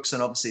Omnibus Books,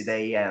 and obviously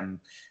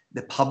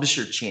the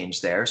publisher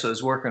changed there, so I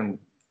was working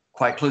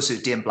quite closely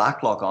with Dane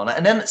Blacklock on it.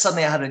 And then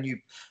suddenly I had a new,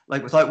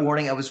 without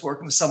warning, I was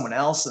working with someone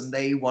else and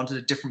they wanted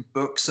a different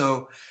book.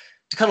 So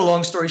to cut a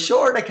long story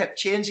short, I kept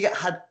changing it.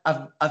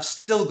 I've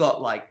still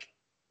got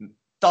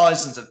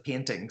thousands of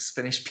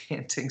finished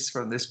paintings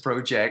from this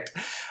project.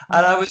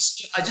 And I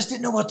just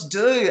didn't know what to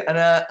do. And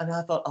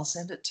I thought I'll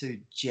send it to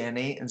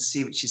Jenny and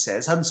see what she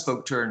says. I hadn't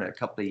spoke to her in a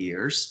couple of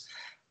years.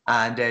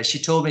 And she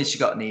told me she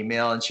got an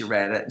email and she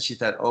read it and she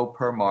thought, oh,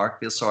 poor Mark,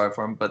 feel sorry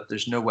for him, but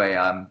there's no way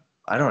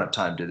I don't have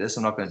time to do this.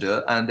 I'm not going to do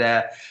it. And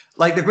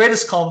the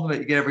greatest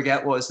compliment you could ever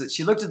get was that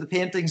she looked at the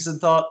paintings and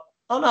thought,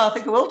 oh no, I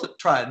think I will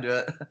try and do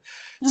it.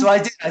 So I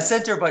did. I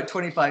sent her about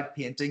 25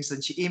 paintings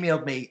and she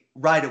emailed me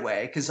right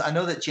away because I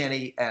know that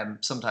Jenny,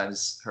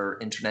 sometimes her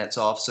internet's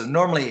off. So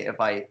normally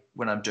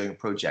when I'm doing a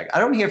project, I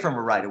don't hear from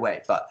her right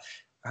away, but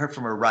I heard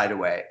from her right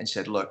away and she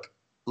said, look,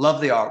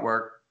 love the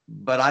artwork,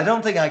 but I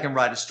don't think I can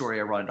write a story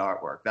around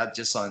artwork. That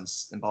just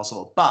sounds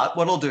impossible. But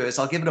what I'll do is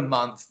I'll give it a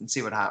month and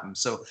see what happens.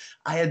 So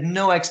I had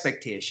no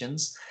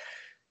expectations.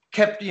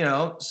 Kept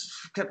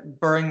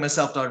burying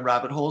myself down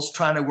rabbit holes,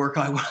 trying to work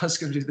out what I was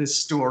going to do this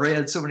story. I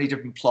had so many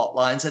different plot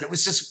lines, and it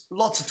was just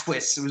lots of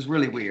twists. It was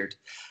really weird.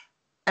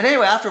 And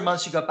anyway, after a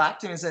month, she got back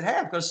to me and said, hey,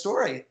 I've got a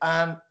story.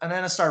 And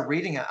then I started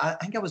reading it. I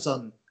think I was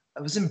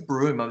in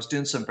Broome. I was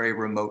doing some very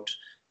remote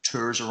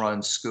tours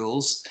around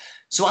schools.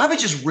 So I would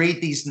just read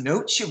these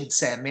notes she would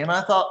send me, and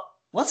I thought,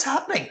 what's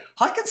happening?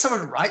 How can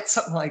someone write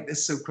something like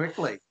this so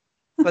quickly?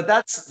 But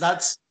that's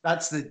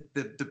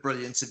the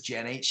brilliance of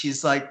Jenny.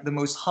 She's like the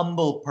most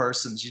humble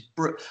person.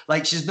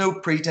 She's no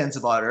pretense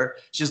about her.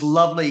 She's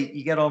lovely.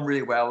 You get on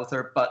really well with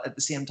her, but at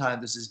the same time,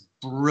 there's this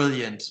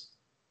brilliant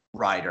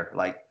writer.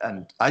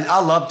 And I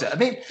loved it. I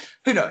mean,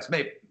 who knows?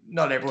 Maybe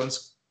not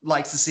everyone's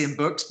likes the same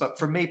books, but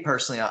for me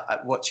personally,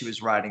 what she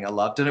was writing, I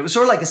loved. And it was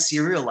sort of like a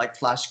serial, like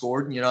Flash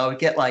Gordon. I would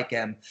get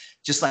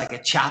just like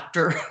a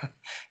chapter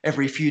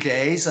every few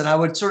days, and I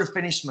would sort of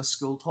finish my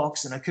school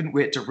talks, and I couldn't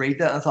wait to read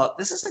that. I thought,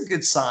 this is a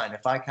good sign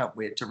if I can't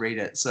wait to read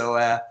it. So,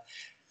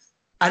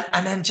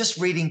 and then just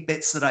reading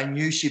bits that I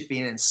knew she'd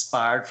been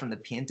inspired from the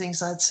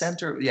paintings I'd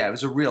sent her. Yeah, it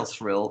was a real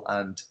thrill.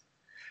 And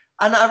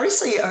I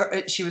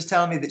recently, she was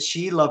telling me that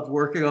she loved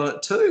working on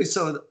it too.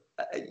 So,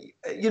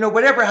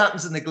 whatever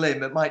happens in the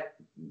Glim,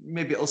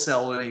 maybe it'll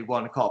sell only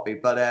one copy,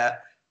 but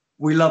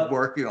we love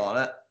working on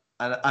it.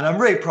 And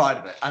I'm really proud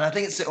of it. And I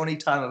think it's the only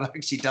time I've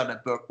actually done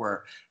a book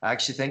where I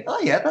actually think,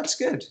 oh, yeah, that's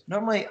good.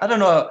 Normally, I don't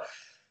know.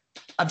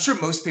 I'm sure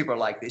most people are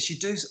like this. You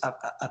do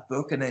a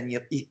book and then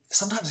you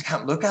sometimes I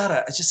can't look at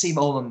it. I just see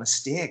all the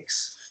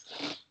mistakes.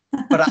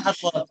 But I had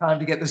a lot of time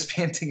to get those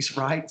paintings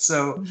right.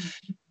 So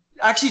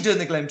Actually, doing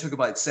the Glim took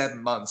about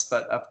 7 months,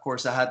 but of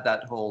course I had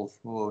that whole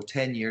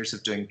 10 years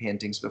of doing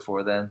paintings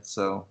before then.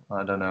 So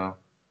I don't know.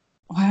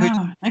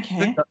 Wow.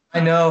 Okay. I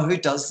know who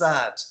does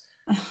that.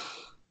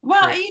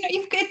 Well,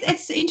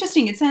 it's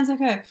interesting. It sounds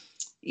like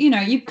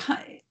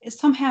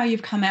somehow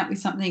you've come out with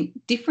something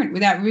different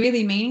without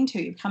really meaning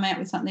to. You've come out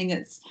with something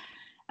that's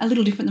a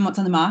little different than what's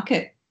on the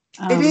market.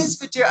 It is,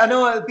 but I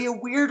know it'd be a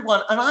weird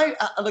one. And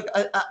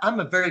I'm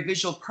a very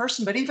visual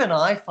person, but even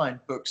I find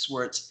books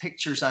where it's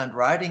pictures and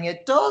writing,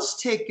 it does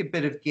take a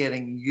bit of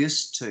getting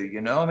used to,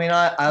 I mean,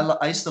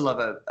 I used to love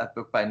a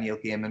book by Neil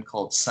Gaiman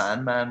called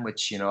Sandman,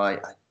 which, I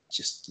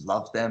just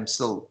love them,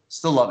 still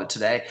love it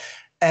today.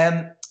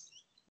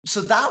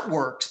 So that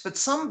works, but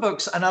some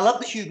books, and I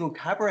love the Hugo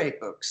Cabret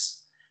books,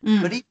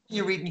 but even when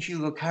you're reading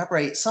Hugo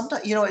Cabret,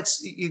 sometimes,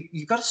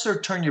 you've got to sort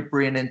of turn your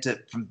brain into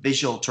from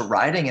visual to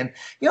writing. And,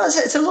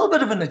 it's a little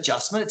bit of an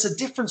adjustment. It's a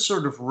different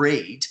sort of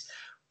read,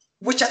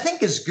 which I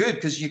think is good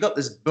because you got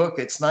this book.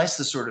 It's nice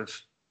to sort of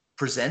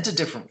present a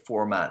different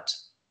format.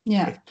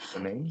 Yeah. I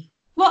mean.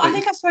 Well, I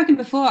think I've spoken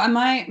before. And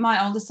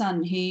my older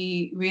son,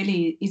 he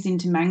really is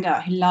into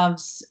manga. He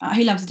loves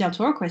Del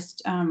Toro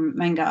Quest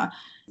manga,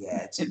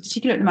 in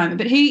particular at the moment.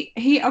 But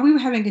we were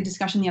having a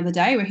discussion the other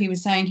day where he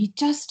was saying he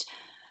just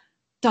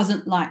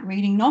doesn't like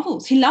reading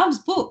novels. He loves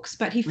books,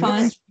 but he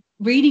finds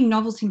reading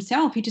novels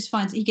himself, he just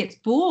finds he gets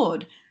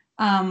bored.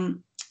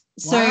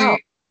 So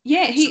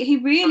yeah, he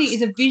really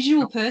is a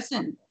visual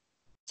person.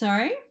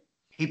 Sorry?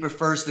 He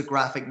prefers the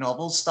graphic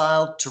novel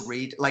style to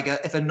read. Like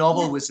if a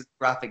novel was a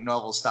graphic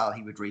novel style,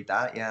 he would read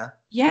that. Yeah.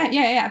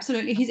 Yeah,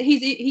 absolutely.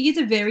 He is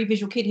a very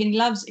visual kid. He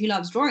loves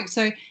drawing.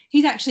 So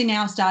he's actually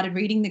now started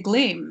reading The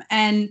Glim,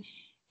 and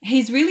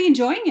he's really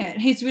enjoying it.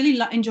 He's really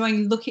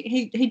enjoying looking.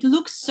 He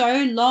looks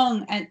so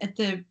long at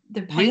the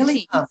painting.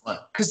 Really?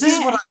 Because this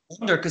is what I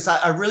wonder, because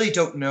I really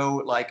don't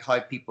know like how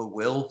people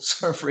will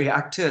sort of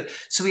react to it.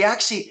 So he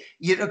actually,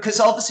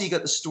 because obviously you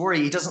got the story.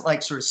 He doesn't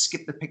like sort of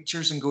skip the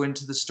pictures and go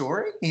into the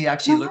story. He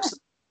actually looks.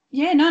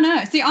 Yeah,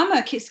 no. See, I'm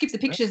a skip the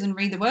pictures and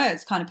read the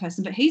words kind of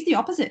person, but he's the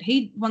opposite.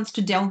 He wants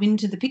to delve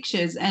into the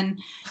pictures and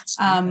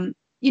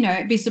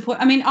be support.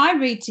 I mean, I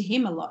read to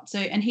him a lot,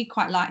 and he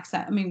quite likes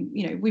that. I mean,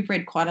 we've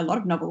read quite a lot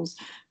of novels,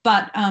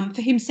 but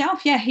for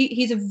himself,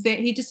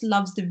 he just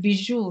loves the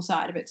visual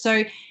side of it.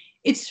 So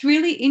it's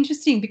really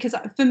interesting because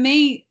for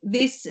me,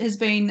 this has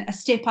been a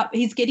step up.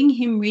 He's getting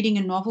him reading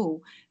a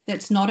novel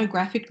that's not a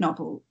graphic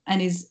novel,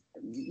 and is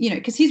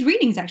because his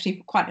reading is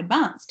actually quite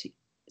advanced.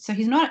 So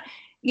he's not,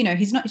 he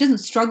doesn't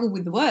struggle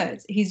with the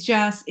words. It's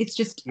just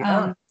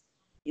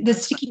the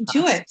sticking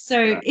to it.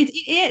 So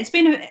it's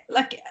been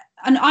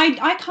and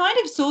I kind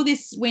of saw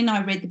this when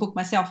I read the book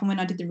myself and when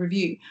I did the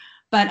review,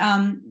 but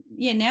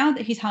now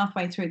that he's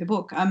halfway through the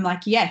book, I'm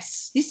like,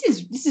 yes, this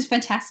is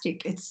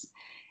fantastic. It's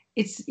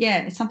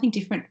something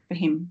different for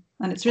him,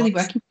 and it's really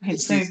working for him.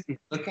 So he's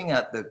looking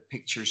at the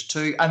pictures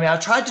too. I mean, I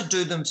tried to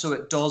do them so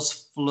it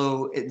does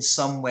flow in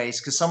some ways,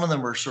 because some of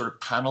them were sort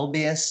of panel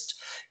based.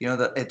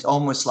 That it's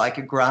almost like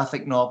a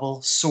graphic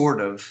novel,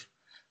 sort of.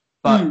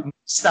 But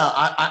still,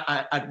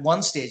 I at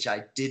one stage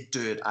I did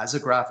do it as a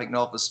graphic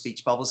novel,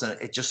 speech bubbles, and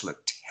it just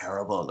looked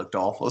terrible. It looked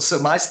awful. So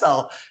my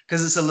style,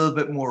 because it's a little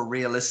bit more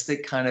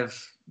realistic, kind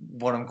of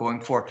what I'm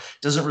going for,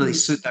 doesn't really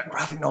suit that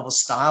graphic novel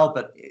style.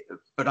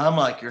 But I'm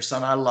like your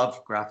son. I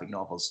love graphic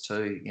novels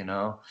too.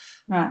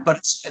 Right. But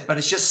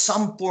it's just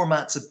some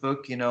formats of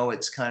book.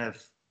 It's kind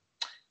of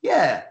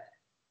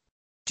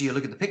Do you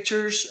look at the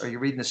pictures? Are you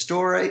reading the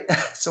story?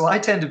 So I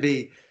tend to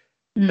be.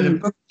 In a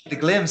book like The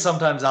Glim,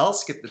 sometimes I'll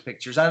skip the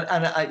pictures, but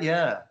that's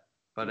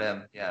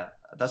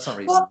not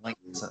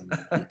reason.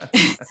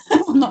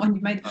 Not when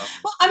you made it.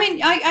 Well, I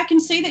mean, I can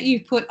see that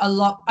you've put a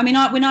lot. I mean,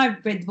 when I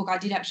read the book, I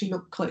did actually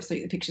look closely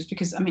at the pictures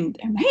because, I mean,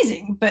 they're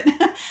amazing. But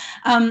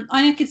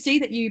I could see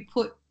that you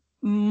put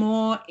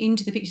more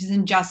into the pictures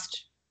than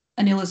just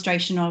an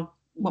illustration of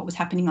what was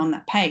happening on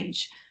that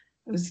page.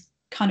 It was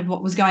kind of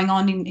what was going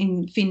on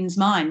in Finn's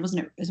mind,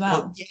 wasn't it, as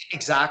well? Yeah,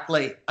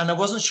 exactly. And I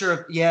wasn't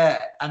sure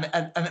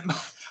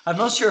I'm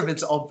not sure if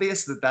it's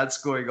obvious that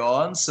that's going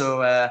on.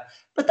 So,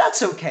 but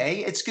that's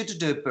okay. It's good to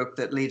do a book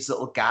that leaves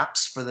little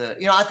gaps for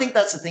I think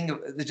that's the thing.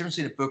 The difference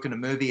between a book and a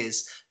movie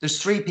is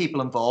there's 3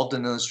 people involved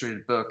in an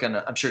illustrated book. And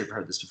I'm sure you've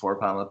heard this before,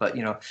 Pamela, but,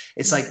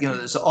 it's like,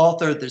 there's the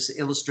author, there's the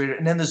illustrator,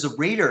 and then there's a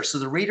reader. So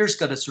the reader's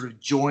got to sort of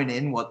join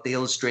in what the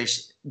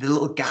illustration, the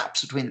little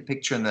gaps between the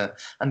picture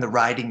and the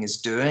writing is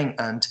doing.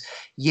 And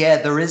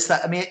there is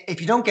that. I mean,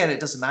 if you don't get it, it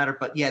doesn't matter.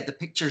 But the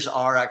pictures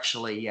are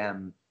actually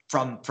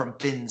from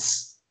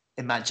Finn's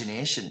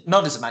imagination,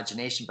 not his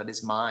imagination, but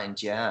his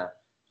mind. Yeah,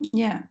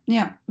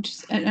 which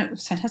is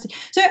fantastic.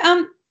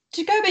 So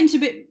to go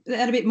into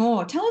that a bit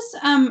more, tell us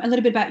a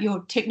little bit about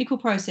your technical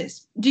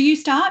process. Do you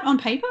start on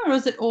paper, or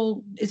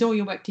is all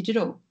your work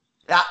digital?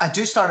 I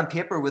do start on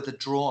paper with a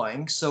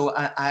drawing. So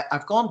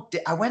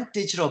I went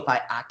digital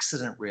by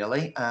accident,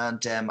 really.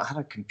 And I had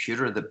a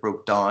computer that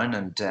broke down,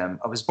 and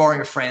I was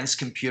borrowing a friend's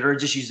computer,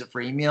 just use it for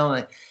email.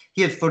 And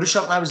he had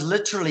Photoshop, and I was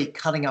literally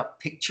cutting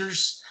up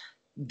pictures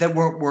that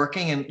weren't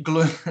working and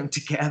gluing them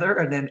together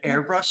and then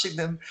airbrushing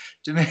them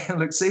to make them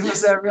look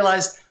seamless. I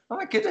realized, Oh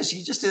my goodness,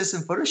 you just do this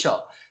in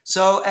Photoshop.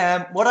 So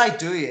what I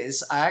do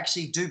is I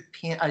actually do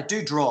paint, I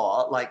do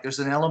draw, like there's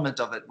an element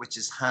of it which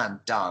is hand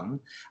done,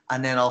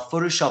 and then I'll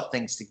Photoshop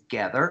things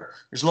together.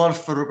 There's a lot of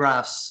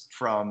photographs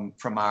from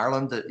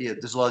Ireland. That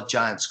there's a lot of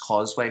Giant's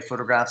Causeway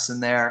photographs in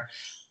there.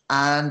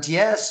 And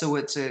yeah, so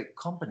it's a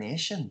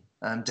combination.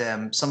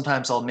 And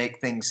sometimes I'll make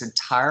things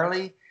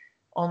entirely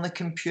on the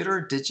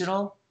computer,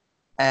 digital.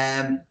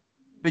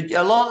 But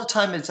a lot of the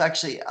time it's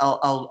actually,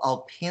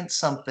 I'll paint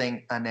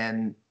something and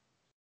then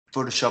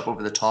Photoshop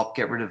over the top,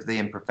 get rid of the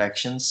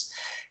imperfections,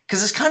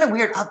 because it's kind of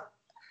weird.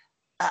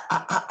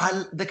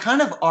 The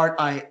kind of art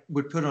I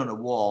would put on a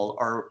wall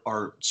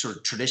are sort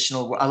of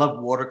traditional. I love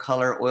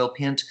watercolor, oil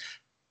paint,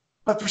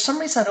 but for some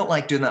reason I don't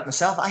like doing that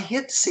myself. I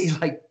hate to see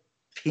like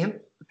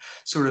paint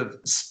sort of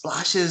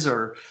splashes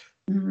or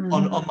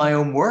on my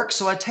own work,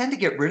 so I tend to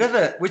get rid of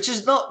it, which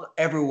is not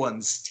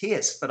everyone's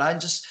taste. But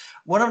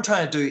what I'm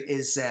trying to do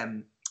is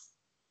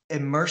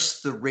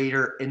immerse the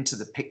reader into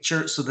the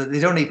picture so that they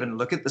don't even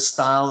look at the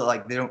style,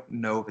 like they don't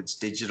know if it's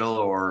digital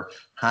or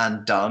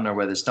hand done or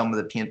whether it's done with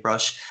a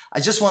paintbrush.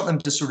 I just want them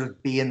to sort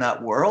of be in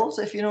that world,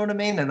 if you know what I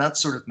mean, and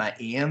that's sort of my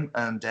aim.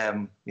 And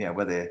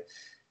whether they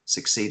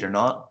succeed or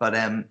not, but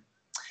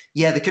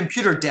yeah, the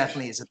computer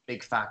definitely is a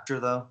big factor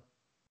though.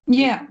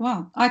 Yeah,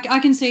 well, I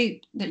can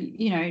see that,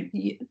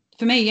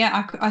 for me,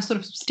 yeah, I sort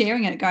of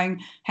staring at it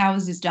going, how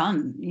is this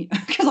done?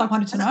 Because I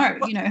wanted to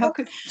know, how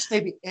could...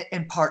 Maybe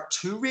in part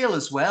 2 real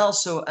as well.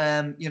 So,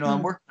 I'm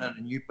working on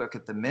a new book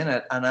at the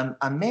minute, and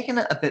I'm making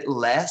it a bit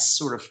less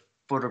sort of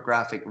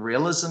photographic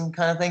realism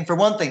kind of thing. For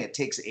one thing, it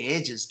takes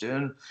ages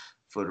doing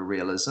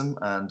photorealism,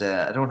 and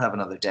I don't have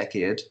another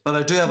decade, but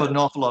I do have an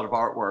awful lot of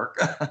artwork,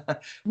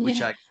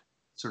 which I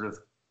sort of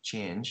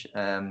change.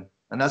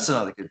 And that's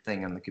another good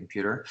thing on the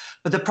computer.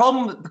 But the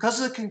problem, because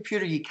of the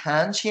computer, you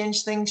can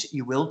change things.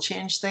 You will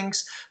change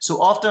things.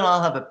 So often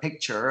I'll have a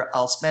picture.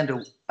 I'll spend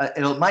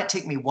it might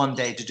take me one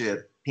day to do a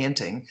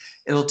painting.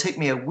 It'll take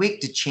me a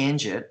week to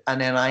change it. And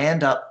then I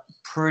end up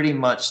pretty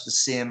much the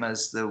same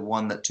as the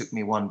one that took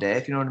me one day,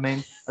 if you know what I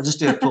mean. I'll just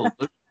do a full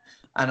loop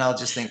and I'll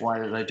just think, why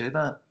did I do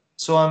that?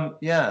 So I'm,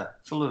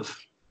 full of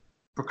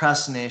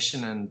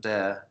procrastination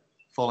and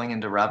falling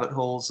into rabbit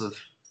holes of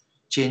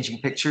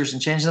changing pictures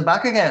and changing them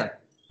back again.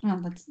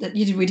 Well,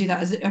 we do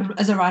that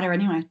as a writer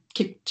anyway.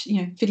 Keep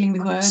fiddling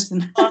with words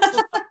and.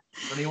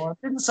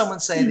 Didn't someone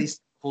say they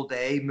spent the whole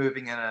day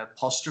moving an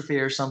apostrophe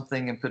or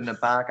something and putting it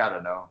back? I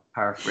don't know.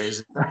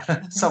 Paraphrasing.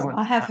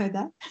 I have heard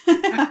that.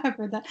 I have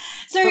heard that.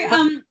 So,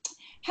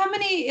 how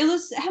many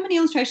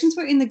illustrations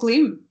were in the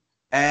Glim?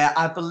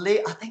 I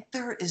think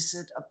there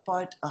is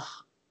about.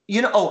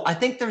 I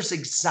think there's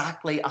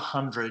exactly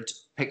 100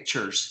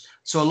 pictures.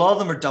 So a lot of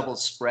them are double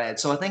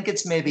spread. So I think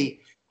it's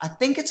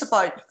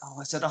about,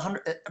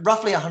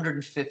 roughly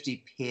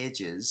 150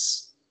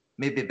 pages,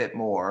 maybe a bit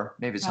more,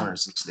 maybe it's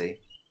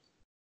 160.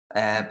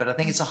 But I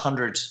think it's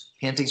 100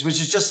 paintings, which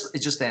is it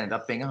just ended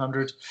up being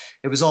 100.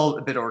 It was all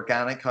a bit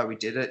organic how we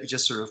did it. It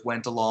just sort of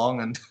went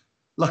along, and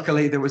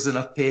luckily there was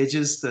enough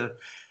pages to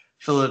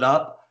fill it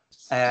up.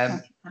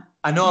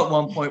 I know at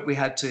one point we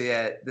had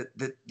to,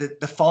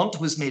 the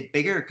font was made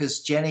bigger because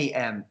Jenny,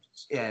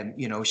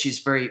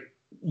 she's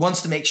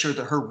wants to make sure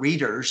that her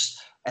readers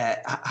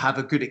have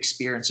a good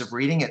experience of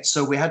reading it.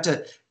 So we had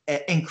to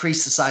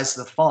increase the size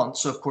of the font.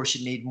 So of course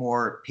you need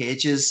more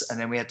pages, and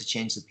then we had to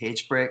change the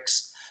page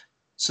breaks.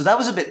 So that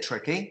was a bit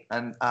tricky,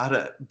 and I had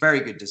a very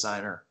good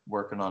designer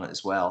working on it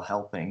as well,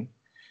 helping.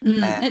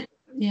 So I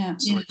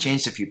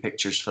changed a few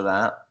pictures for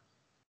that.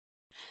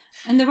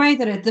 And the way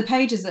that the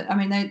pages,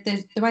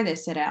 the way they're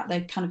set out,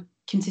 they're kind of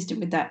consistent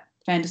with that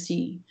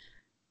fantasy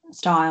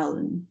style.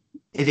 And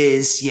it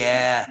is,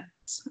 yeah.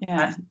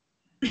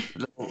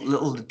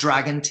 Little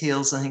dragon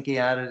tails, I think he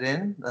added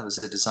in. That was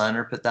the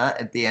designer put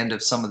that at the end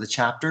of some of the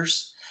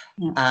chapters.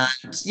 And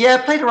I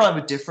played around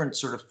with different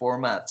sort of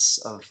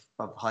formats of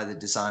how the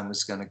design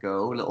was going to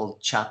go, little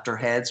chapter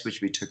heads,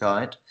 which we took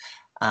out.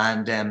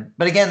 And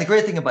but again, the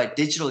great thing about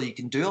digital, you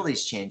can do all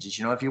these changes.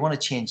 If you want to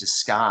change the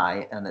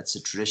sky and it's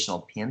a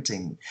traditional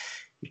painting,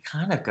 you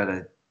kind of got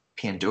to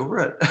paint over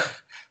it.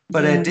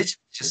 But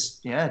digital,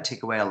 just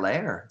take away a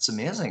layer. It's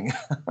amazing.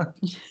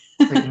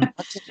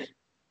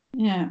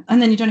 Yeah, and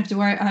then you don't have to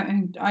worry.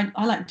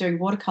 I like doing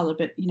watercolor,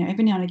 but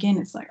every now and again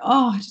it's like,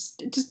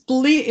 it just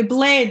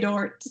bled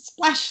or it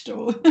splashed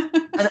or.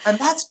 and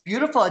that's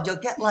beautiful. You'll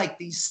get like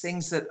these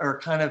things that are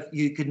kind of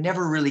you could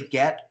never really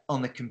get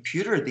on the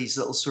computer. These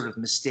little sort of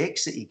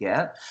mistakes that you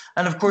get,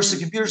 and of course the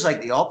computer's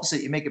like the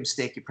opposite. You make a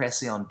mistake, you press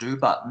the undo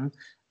button,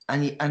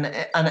 and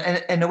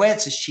in a way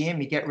it's a shame.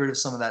 You get rid of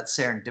some of that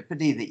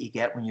serendipity that you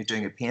get when you're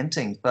doing a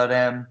painting, but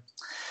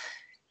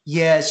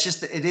it's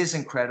just it is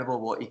incredible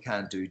what you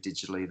can do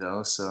digitally,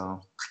 though.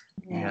 So,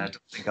 I don't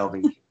think I'll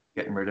be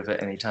getting rid of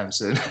it anytime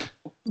soon.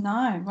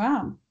 No,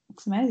 wow,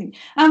 that's amazing.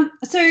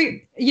 So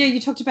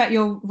you talked about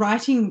your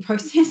writing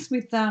process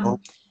with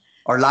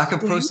or lack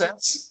of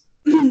process.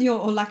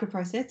 Or lack of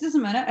process,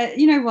 doesn't matter.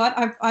 You know what?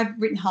 I've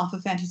written half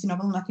a fantasy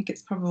novel, and I think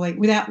it's probably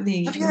without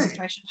the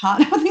illustration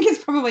part. I think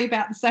it's probably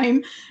about the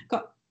same.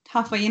 Got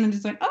halfway in and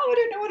just went, oh, I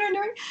don't know what I'm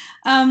doing.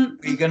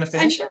 Are you going to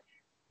finish it?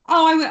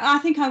 Oh, I will. I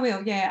think I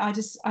will. Yeah,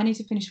 I need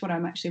to finish what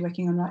I'm actually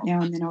working on right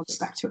now, and then I'll get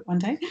back to it one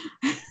day.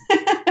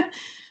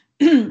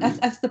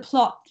 That's the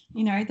plot,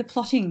 the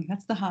plotting.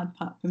 That's the hard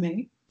part for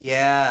me.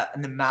 Yeah,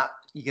 and the map.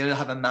 You got to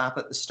have a map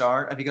at the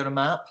start. Have you got a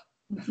map?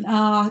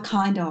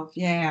 Kind of.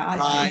 Yeah.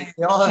 Right.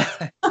 Yeah.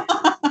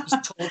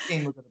 Just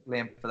Tolkien was going to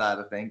blame for that.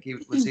 I think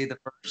was he the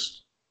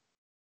first.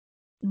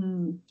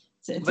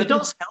 So but it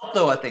does help,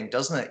 though. I think,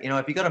 doesn't it?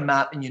 If you got a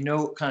map and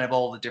kind of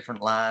all the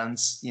different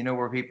lands,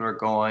 where people are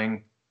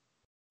going.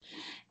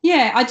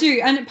 Yeah, I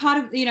do. And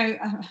part of,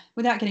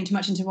 without getting too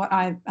much into what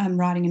I'm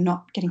writing and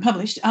not getting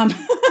published,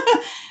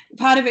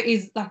 part of it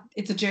is like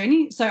it's a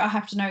journey. So I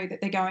have to know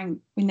that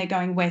when they're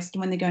going west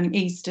and when they're going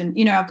east. And,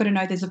 I've got to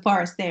know there's a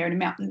forest there and a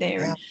mountain there.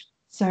 Yeah. And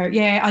so,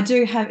 yeah, I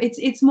do have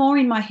it's more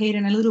in my head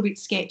and a little bit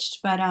sketched.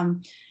 But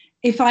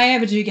if I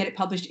ever do get it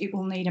published, it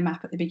will need a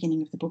map at the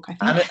beginning of the book, I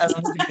think. And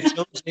it'll be a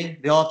trilogy.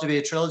 There'll have to be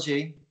a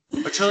trilogy.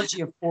 A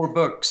trilogy of 4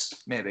 books,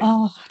 maybe.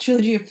 Oh, a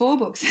trilogy of 4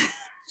 books.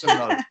 So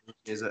not a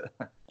trilogy, is it?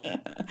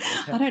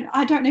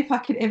 I don't know if I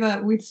could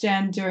ever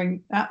withstand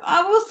doing that.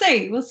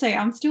 We'll see.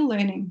 I'm still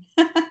learning.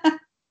 But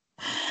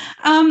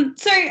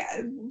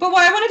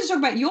what I wanted to talk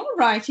about your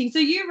writing. So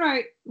you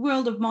wrote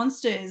World of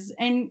Monsters,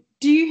 and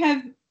do you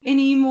have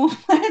any more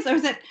plans, or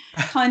has that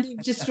kind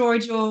of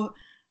destroyed your?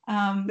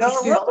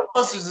 No, World of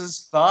Monsters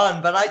is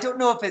fun, but I don't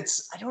know if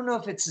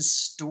it's a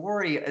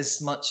story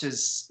as much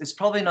as it's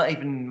probably not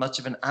even much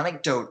of an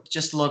anecdote.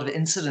 Just a lot of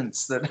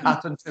incidents that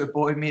happened to a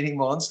boy meeting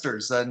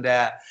monsters, and.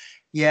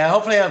 Yeah,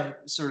 hopefully I've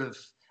sort of.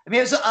 I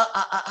mean,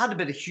 I had a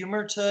bit of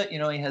humor to it.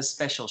 He has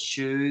special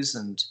shoes,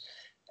 and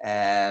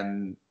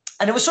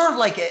it was sort of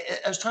like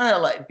I was trying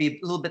to be a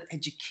little bit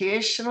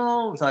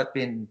educational without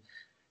being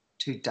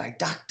too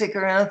didactic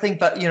or anything.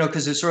 But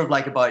because it's sort of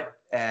like about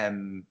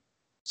the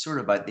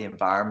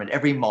environment.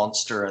 Every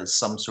monster has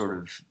some sort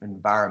of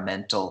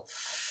environmental.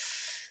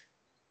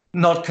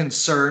 Not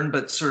concerned,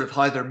 but sort of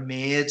how they're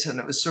made, and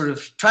it was sort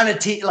of trying to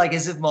teach, like,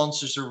 as if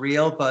monsters are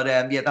real. But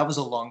yeah, that was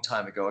a long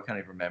time ago. I can't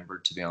even remember,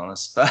 to be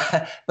honest.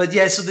 But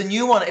yeah, so the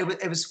new one,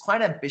 it was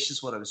quite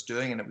ambitious what I was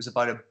doing, and it was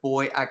about a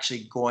boy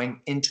actually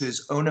going into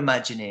his own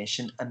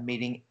imagination and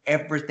meeting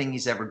everything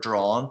he's ever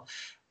drawn.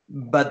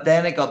 But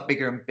then it got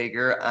bigger and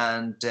bigger,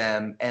 and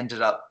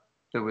ended up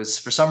for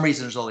some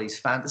reason there's all these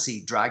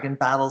fantasy dragon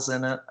battles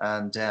in it,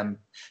 and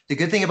the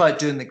good thing about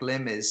doing the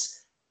Glim is.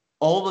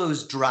 All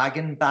those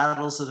dragon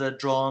battles that I've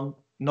drawn,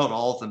 not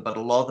all of them, but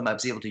a lot of them I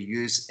was able to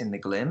use in the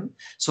Glim.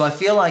 So I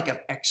feel like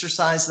I've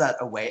exercised that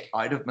away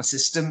out of my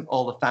system,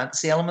 all the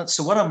fantasy elements.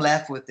 So what I'm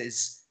left with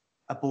is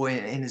a boy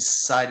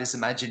inside his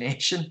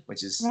imagination,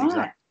 which is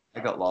exactly, I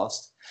got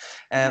lost.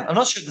 I'm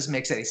not sure if this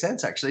makes any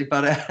sense, actually.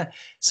 But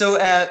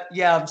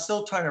yeah, I'm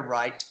still trying to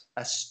write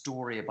a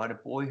story about a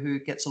boy who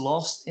gets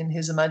lost in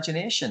his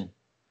imagination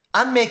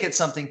and make it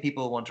something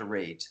people want to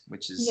read,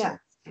 which is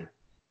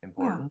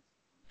important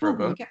for a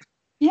book.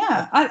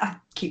 Yeah, I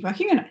keep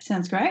working on it.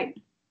 Sounds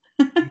great.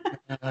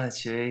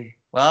 Gee.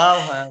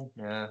 Well,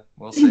 yeah,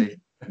 we'll see.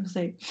 We'll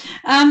see.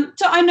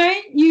 So I know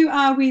you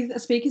are with a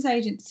speakers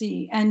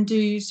agency and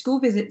do school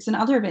visits and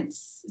other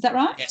events. Is that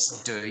right?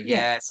 Yes, I do.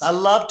 Yes, I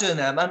love doing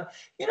them. And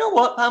you know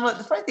what, Pamela?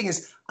 The funny thing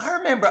is, I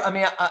remember. I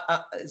mean,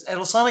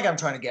 it'll sound like I'm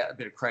trying to get a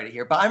bit of credit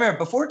here, but I remember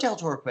before Del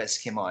Toro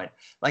Quest came out,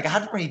 like I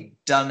hadn't really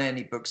done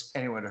any books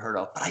anyone had heard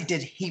of, but I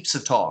did heaps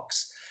of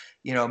talks.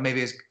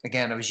 Maybe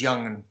I was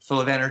young and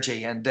full of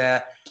energy, and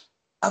I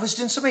was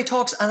doing so many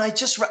talks, and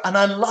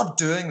I love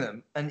doing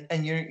them.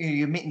 And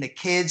you're meeting the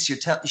kids, you're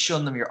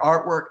showing them your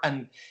artwork,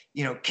 and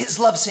kids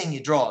love seeing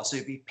you draw. So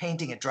you'd be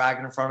painting a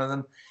dragon in front of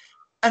them,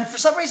 and for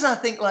some reason I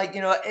think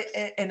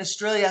in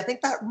Australia, I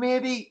think that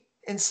maybe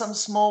in some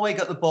small way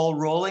got the ball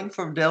rolling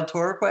from Del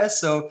Toro Quest.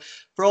 So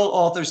for all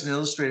authors and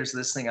illustrators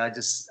listening, I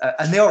just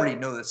and they already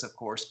know this, of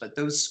course, but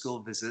those school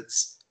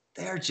visits,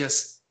 they're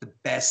just the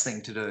best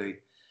thing to do.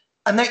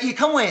 And then you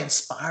come away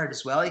inspired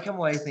as well. You come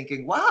away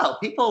thinking, wow,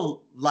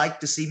 people like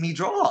to see me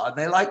draw and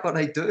they like what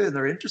I do and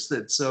they're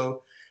interested.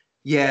 So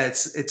yeah,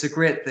 it's a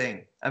great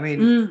thing. I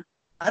mean,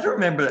 I don't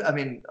remember. I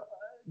mean,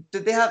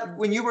 did they have,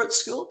 when you were at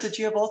school, did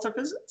you have author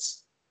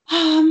visits?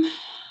 I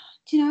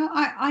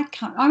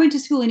can't. I went to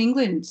school in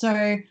England. So,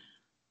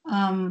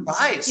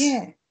 right.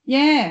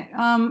 Yeah.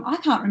 I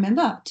can't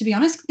remember, to be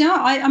honest. No,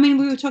 I mean,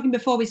 we were talking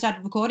before we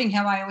started recording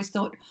how I always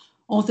thought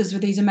authors were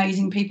these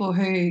amazing people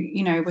who,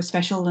 were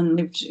special and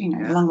lived,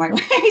 a long way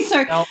away.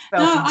 So no,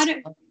 I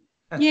don't.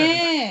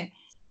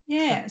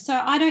 Yeah. So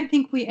I don't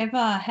think we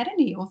ever had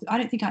any. I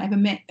don't think I ever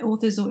met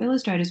authors or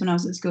illustrators when I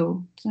was at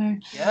school. So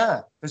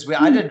yeah, because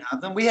I didn't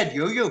have them. We had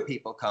yo-yo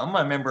people come.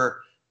 I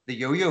remember the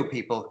yo-yo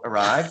people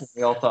arrived, and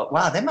we all thought,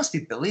 wow, they must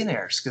be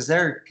billionaires because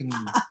they can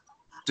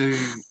do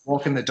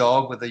walking the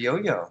dog with a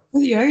yo-yo.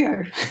 With a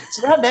yo-yo.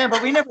 So that then,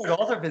 but we never had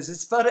author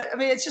visits. But I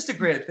mean, it's just a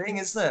great thing,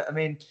 isn't it? I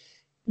mean.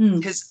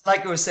 Because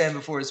like I was saying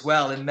before as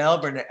well, in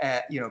Melbourne,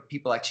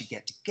 people actually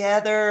get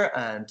together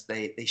and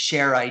they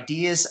share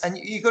ideas. And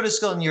you go to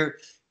school and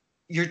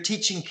you're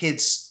teaching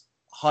kids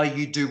how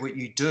you do what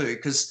you do.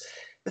 Because,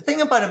 the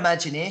thing about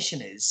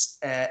imagination is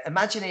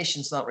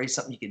imagination is not really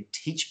something you can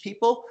teach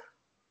people.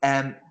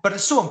 But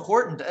it's so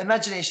important.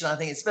 Imagination, I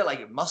think, it's a bit like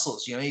your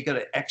muscles. You know, you got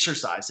to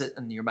exercise it,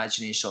 and your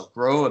imagination will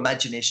grow.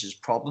 Imagination is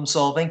problem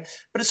solving,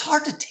 but it's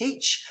hard to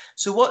teach.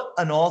 So, what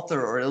an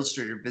author or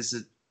illustrator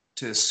visit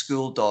to a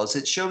school does,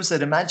 it shows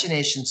that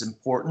imagination is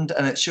important,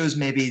 and it shows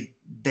maybe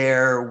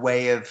their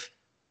way of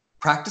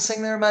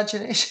practicing their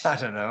imagination. I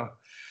don't know.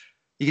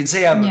 You can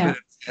say I'm a bit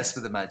obsessed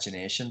with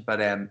imagination,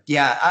 but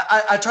yeah,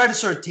 I try to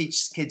sort of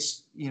teach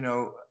kids, you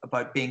know,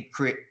 about being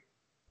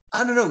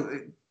I don't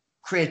know,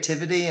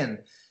 creativity and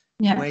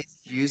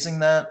ways of using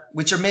that,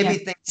 which are maybe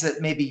things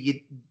that maybe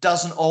you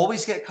doesn't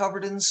always get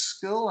covered in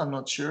school. I'm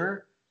not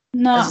sure.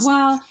 No,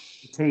 well,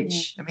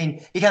 teach. I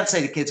mean, you can't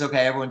say to kids,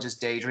 okay, everyone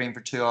just daydream for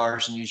 2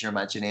 hours and use your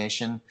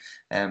imagination,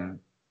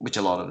 which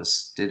a lot of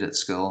us did at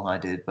school. I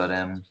did, but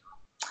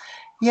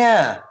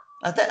yeah.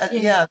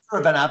 I'm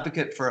sort of an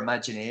advocate for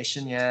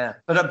imagination,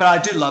 but I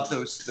do love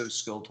those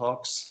school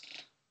talks.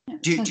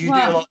 Do you do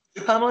a lot,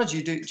 Pamela? Do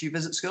you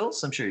visit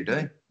schools? I'm sure you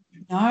do.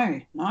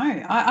 No,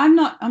 I'm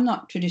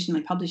not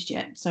traditionally published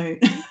yet, so.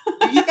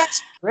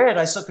 That's great.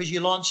 I saw, because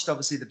you launched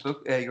obviously the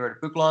book. You were at a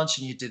book launch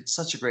and you did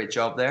such a great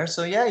job there.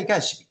 So yeah, you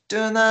guys should be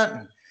doing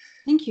that.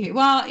 Thank you.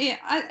 Well, yeah,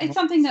 it's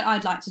something that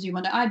I'd like to do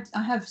one day. I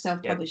have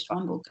self-published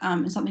one book.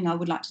 It's something I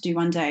would like to do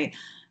one day.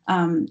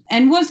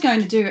 And was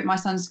going to do at my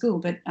son's school,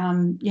 but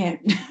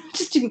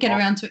just didn't get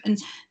around to it. And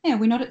yeah,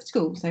 we're not at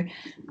school, so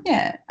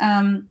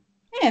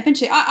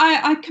eventually.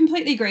 I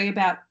completely agree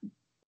about,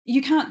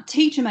 you can't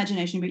teach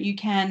imagination, but you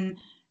can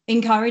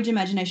encourage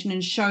imagination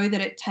and show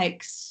that it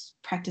takes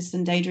practice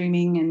and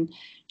daydreaming and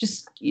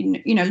just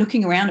you know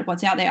looking around at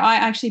what's out there. I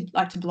actually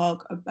like to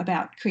blog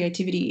about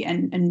creativity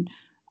and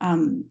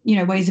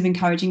ways of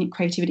encouraging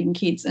creativity in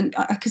kids, and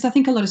because I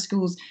think a lot of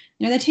schools,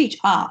 they teach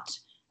art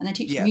and they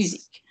teach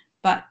music,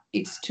 but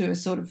it's to a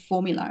sort of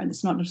formula, and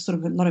it's not sort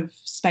of a lot of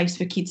space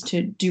for kids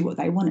to do what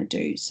they want to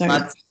do. So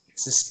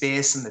it's the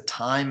space and the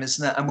time,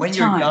 isn't it? And when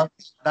you're young,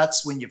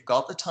 that's when you've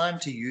got the time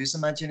to use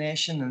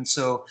imagination.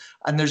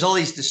 And there's all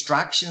these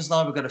distractions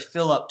now. We've got to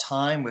fill up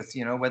time with,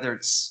 whether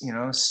it's,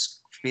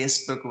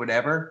 Facebook or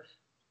whatever.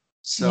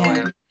 So, oh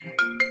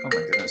my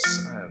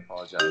goodness, I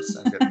apologize.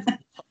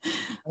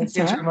 I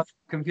get through my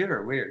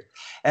computer, weird.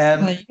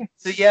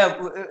 So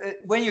yeah,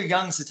 when you're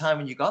young, it's the time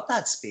when you got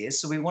that space.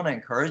 So we want to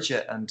encourage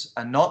it and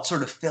not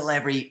sort of fill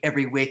every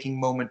waking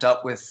moment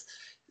up with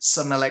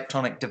some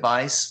electronic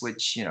device,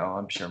 which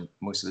I'm sure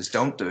most of us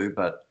don't do,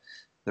 but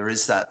there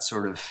is that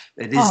sort of,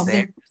 it is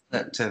there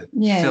to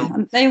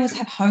fill. They always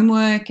have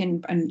homework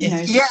and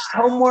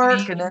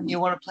homework, and then you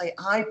want to play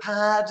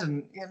iPad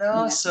and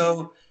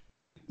so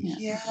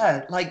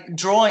like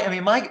drawing. I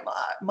mean,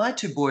 my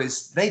two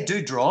boys, they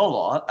do draw a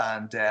lot,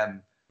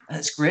 and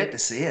it's great to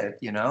see it,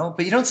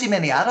 but you don't see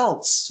many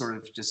adults sort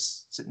of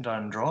just sitting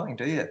down and drawing,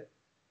 do you?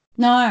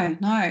 No.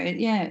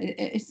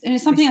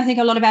 It's something I think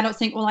a lot of adults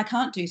think, well, I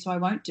can't do, so I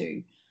won't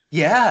do.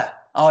 Yeah.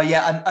 Oh,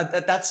 yeah.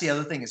 And that's the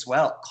other thing as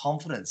well.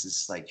 Confidence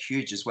is like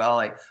huge as well.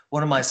 Like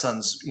one of my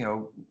sons,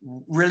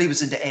 really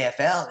was into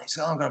AFL. And he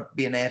said, I'm going to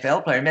be an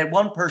AFL player. He made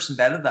one person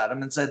better than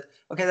him and said,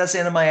 okay, that's the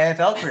end of my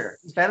AFL career.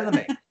 He's better than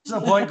me. There's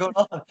no point going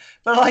on.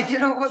 But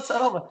what's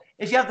that all about?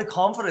 If you have the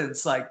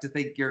confidence, to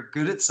think you're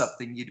good at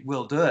something, you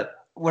will do it.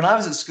 When I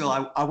was at school,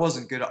 I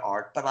wasn't good at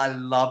art, but I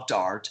loved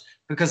art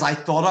because I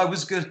thought I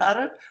was good at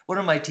it. One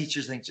of my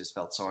teachers, I think, just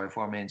felt sorry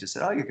for me and just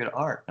said, oh, you're good at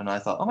art. And I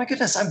thought, oh my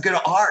goodness, I'm good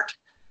at art.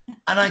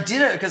 And I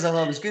did it because I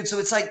thought it was good. So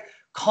it's like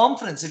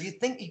confidence. If you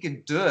think you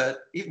can do it,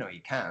 even though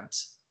you can't,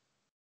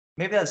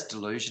 maybe that's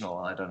delusional.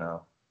 I don't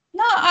know.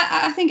 No,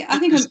 I think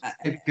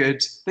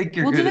good. Think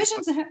you're good.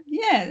 Delusions,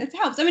 it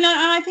helps. I mean,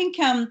 I think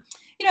a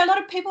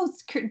lot of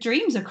people's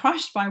dreams are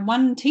crushed by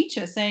one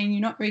teacher saying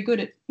you're not very good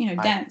at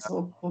dance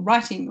or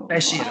writing.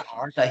 Especially in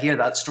art, I hear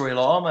that story a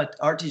lot. My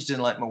art teacher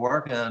didn't like my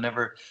work, and I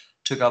never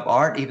took up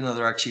art, even though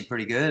they're actually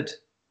pretty good.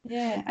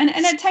 Yeah, and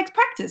it takes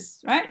practice,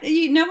 right?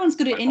 No one's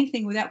good at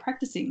anything without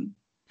practicing.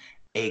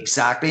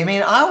 Exactly. I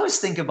mean, I always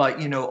think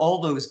about,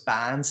 all those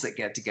bands that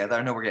get together.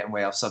 I know we're getting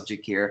way off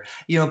subject here.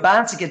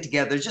 Bands that get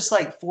together, just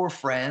like four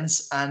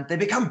friends, and they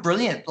become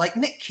brilliant. Like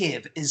Nick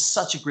Cave is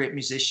such a great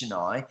musician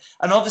now,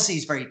 and obviously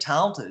he's very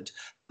talented,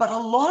 but a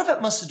lot of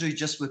it must do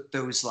just with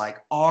those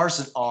hours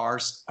and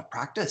hours of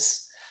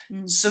practice.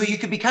 So you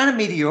could be kind of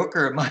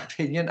mediocre, in my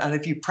opinion, and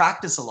if you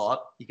practice a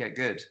lot, you get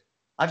good.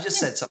 I've just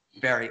said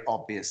something very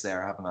obvious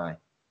there, haven't I?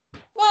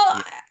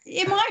 Well,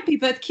 it might be,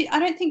 but I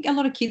don't think a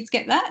lot of kids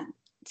get that.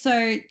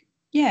 So,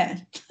 yeah.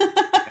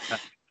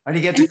 How do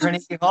you get to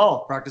Carnegie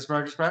Hall? Practice,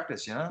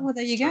 Well,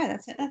 there you go.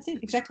 That's it.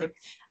 Exactly.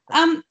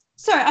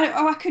 Sorry,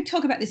 I could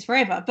talk about this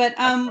forever, but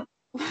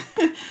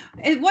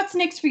what's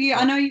next for you?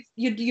 I know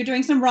you're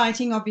doing some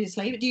writing,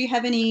 obviously, but do you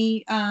have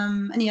any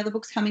other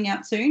books coming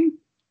out soon?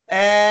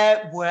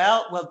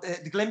 Well,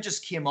 the Glim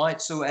just came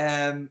out, so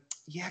I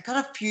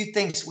got a few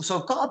things. So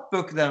I've got a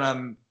book that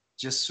I'm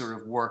just sort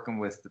of working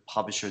with the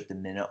publisher at the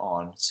minute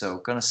on. So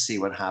gonna see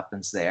what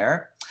happens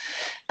there.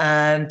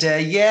 And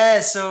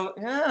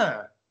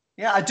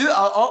Yeah, I do.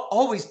 I'm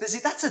always busy.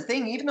 That's the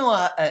thing. Even though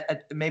I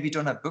maybe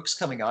don't have books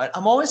coming out,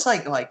 I'm always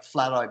like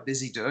flat out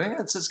busy doing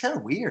it. So it's kind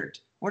of weird.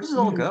 Where does it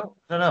all go?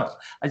 I don't know.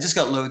 I just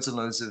got loads and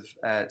loads of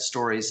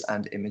stories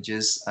and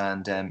images,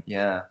 and I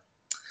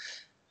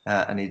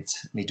need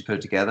to put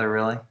it together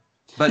really.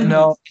 But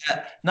no,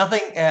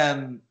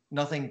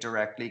 nothing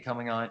directly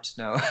coming out.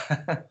 No.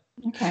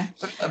 Okay.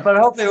 But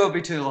hopefully it won't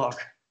be too long.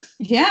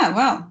 Yeah.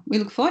 Well, we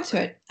look forward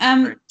to it.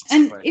 And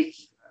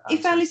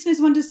if our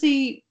listeners want to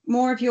see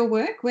more of your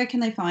work, where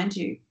can they find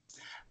you?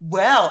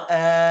 Well,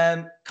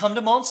 come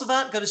to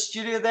Montserrat, got a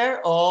studio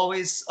there,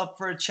 always up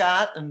for a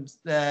chat, and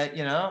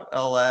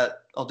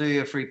I'll do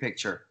you a free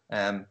picture.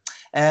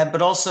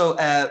 But also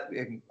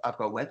I've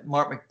got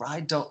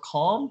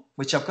markmcbride.com,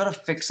 which I've got to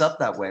fix up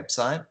that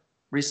website.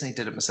 Recently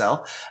did it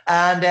myself,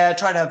 and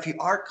try to have a few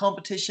art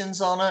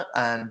competitions on it,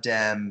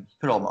 and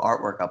put all my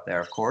artwork up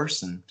there, of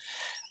course. And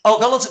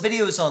got lots of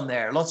videos on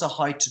there, lots of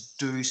how to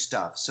do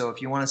stuff. So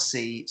if you want to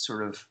see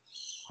sort of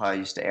how I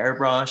used to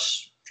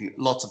airbrush,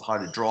 lots of how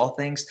to draw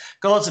things,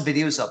 got lots of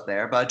videos up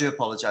there. But I do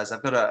apologize,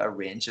 I've got to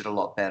arrange it a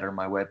lot better on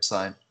my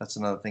website. That's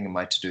another thing in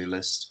my to-do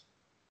list.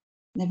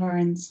 Never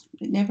ends.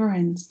 It never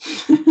ends.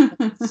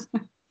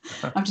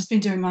 I've just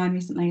been doing mine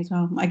recently as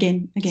well.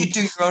 Again. You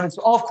do your own as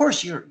well. Oh, of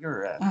course, you're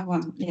yeah.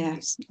 What you're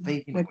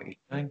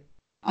doing.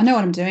 I know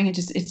what I'm doing.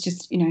 It's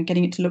just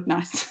getting it to look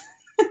nice.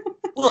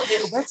 Well,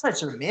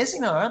 websites are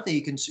amazing now, aren't they?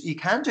 You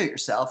can do it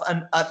yourself,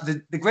 and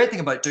the great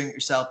thing about doing it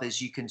yourself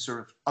is you can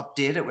sort of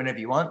update it whenever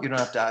you want. You don't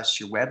have to ask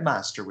your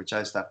webmaster, which I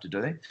used to have to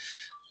do.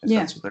 Yeah,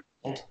 that's what they're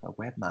called, a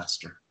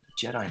webmaster, a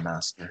Jedi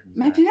master.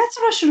 Maybe that's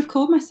what I should have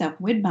called myself,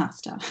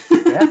 webmaster.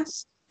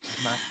 Yes.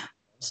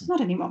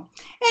 Not anymore.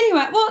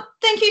 Anyway, well,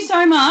 thank you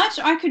so much.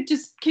 I could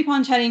just keep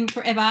on chatting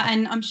forever,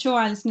 and I'm sure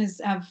our listeners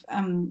have,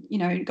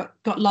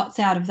 got lots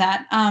out of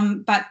that.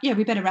 But yeah,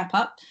 we better wrap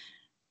up.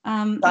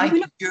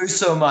 Thank you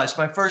so much.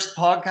 My first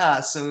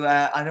podcast, so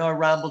I know I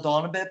rambled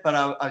on a bit, but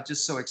I'm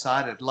just so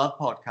excited. Love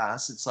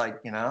podcasts. It's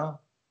like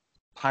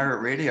pirate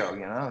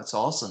radio. It's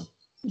awesome.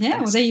 Yeah,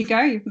 well, there you go.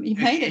 You've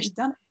made it. You've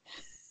done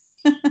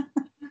it. So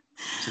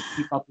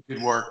keep up the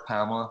good work,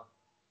 Pamela.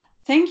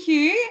 Thank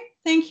you.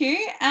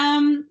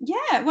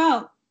 Yeah,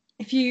 well,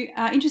 if you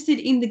are interested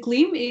in The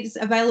Glim, it's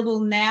available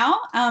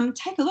now.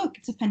 Take a look.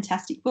 It's a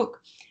fantastic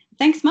book.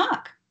 Thanks,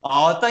 Mark.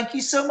 Oh, thank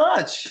you so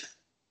much.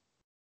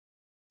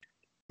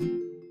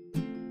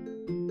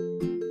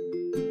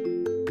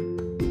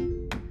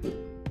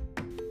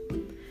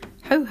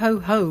 Ho, ho,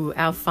 ho,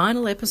 our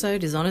final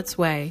episode is on its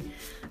way,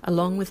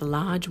 along with a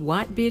large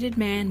white-bearded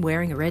man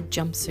wearing a red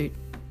jumpsuit.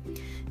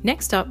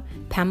 Next up,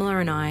 Pamela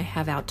and I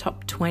have our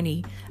top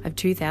 20 of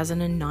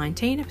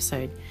 2019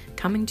 episode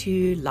coming to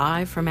you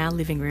live from our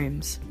living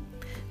rooms.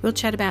 We'll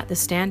chat about the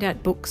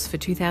standout books for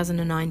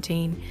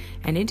 2019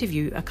 and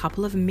interview a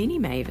couple of mini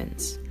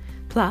mavens.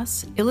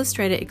 Plus,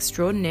 illustrator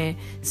extraordinaire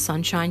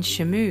Sunshine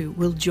Shamu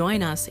will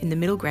join us in the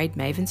Middle Grade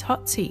Mavens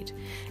Hot Seat,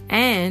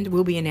 and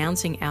we'll be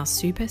announcing our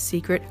super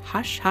secret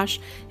Hush Hush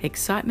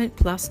Excitement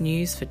Plus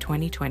news for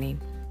 2020.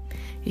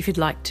 If you'd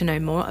like to know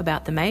more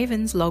about the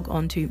Mavens, log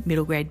on to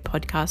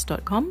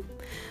middlegradepodcast.com,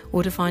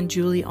 or to find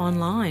Julie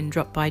online,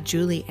 drop by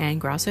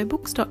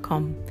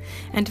julieanngrassobooks.com,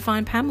 and to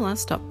find Pamela,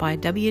 stop by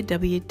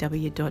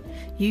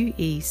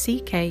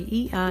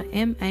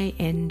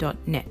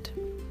www.ueckerman.net.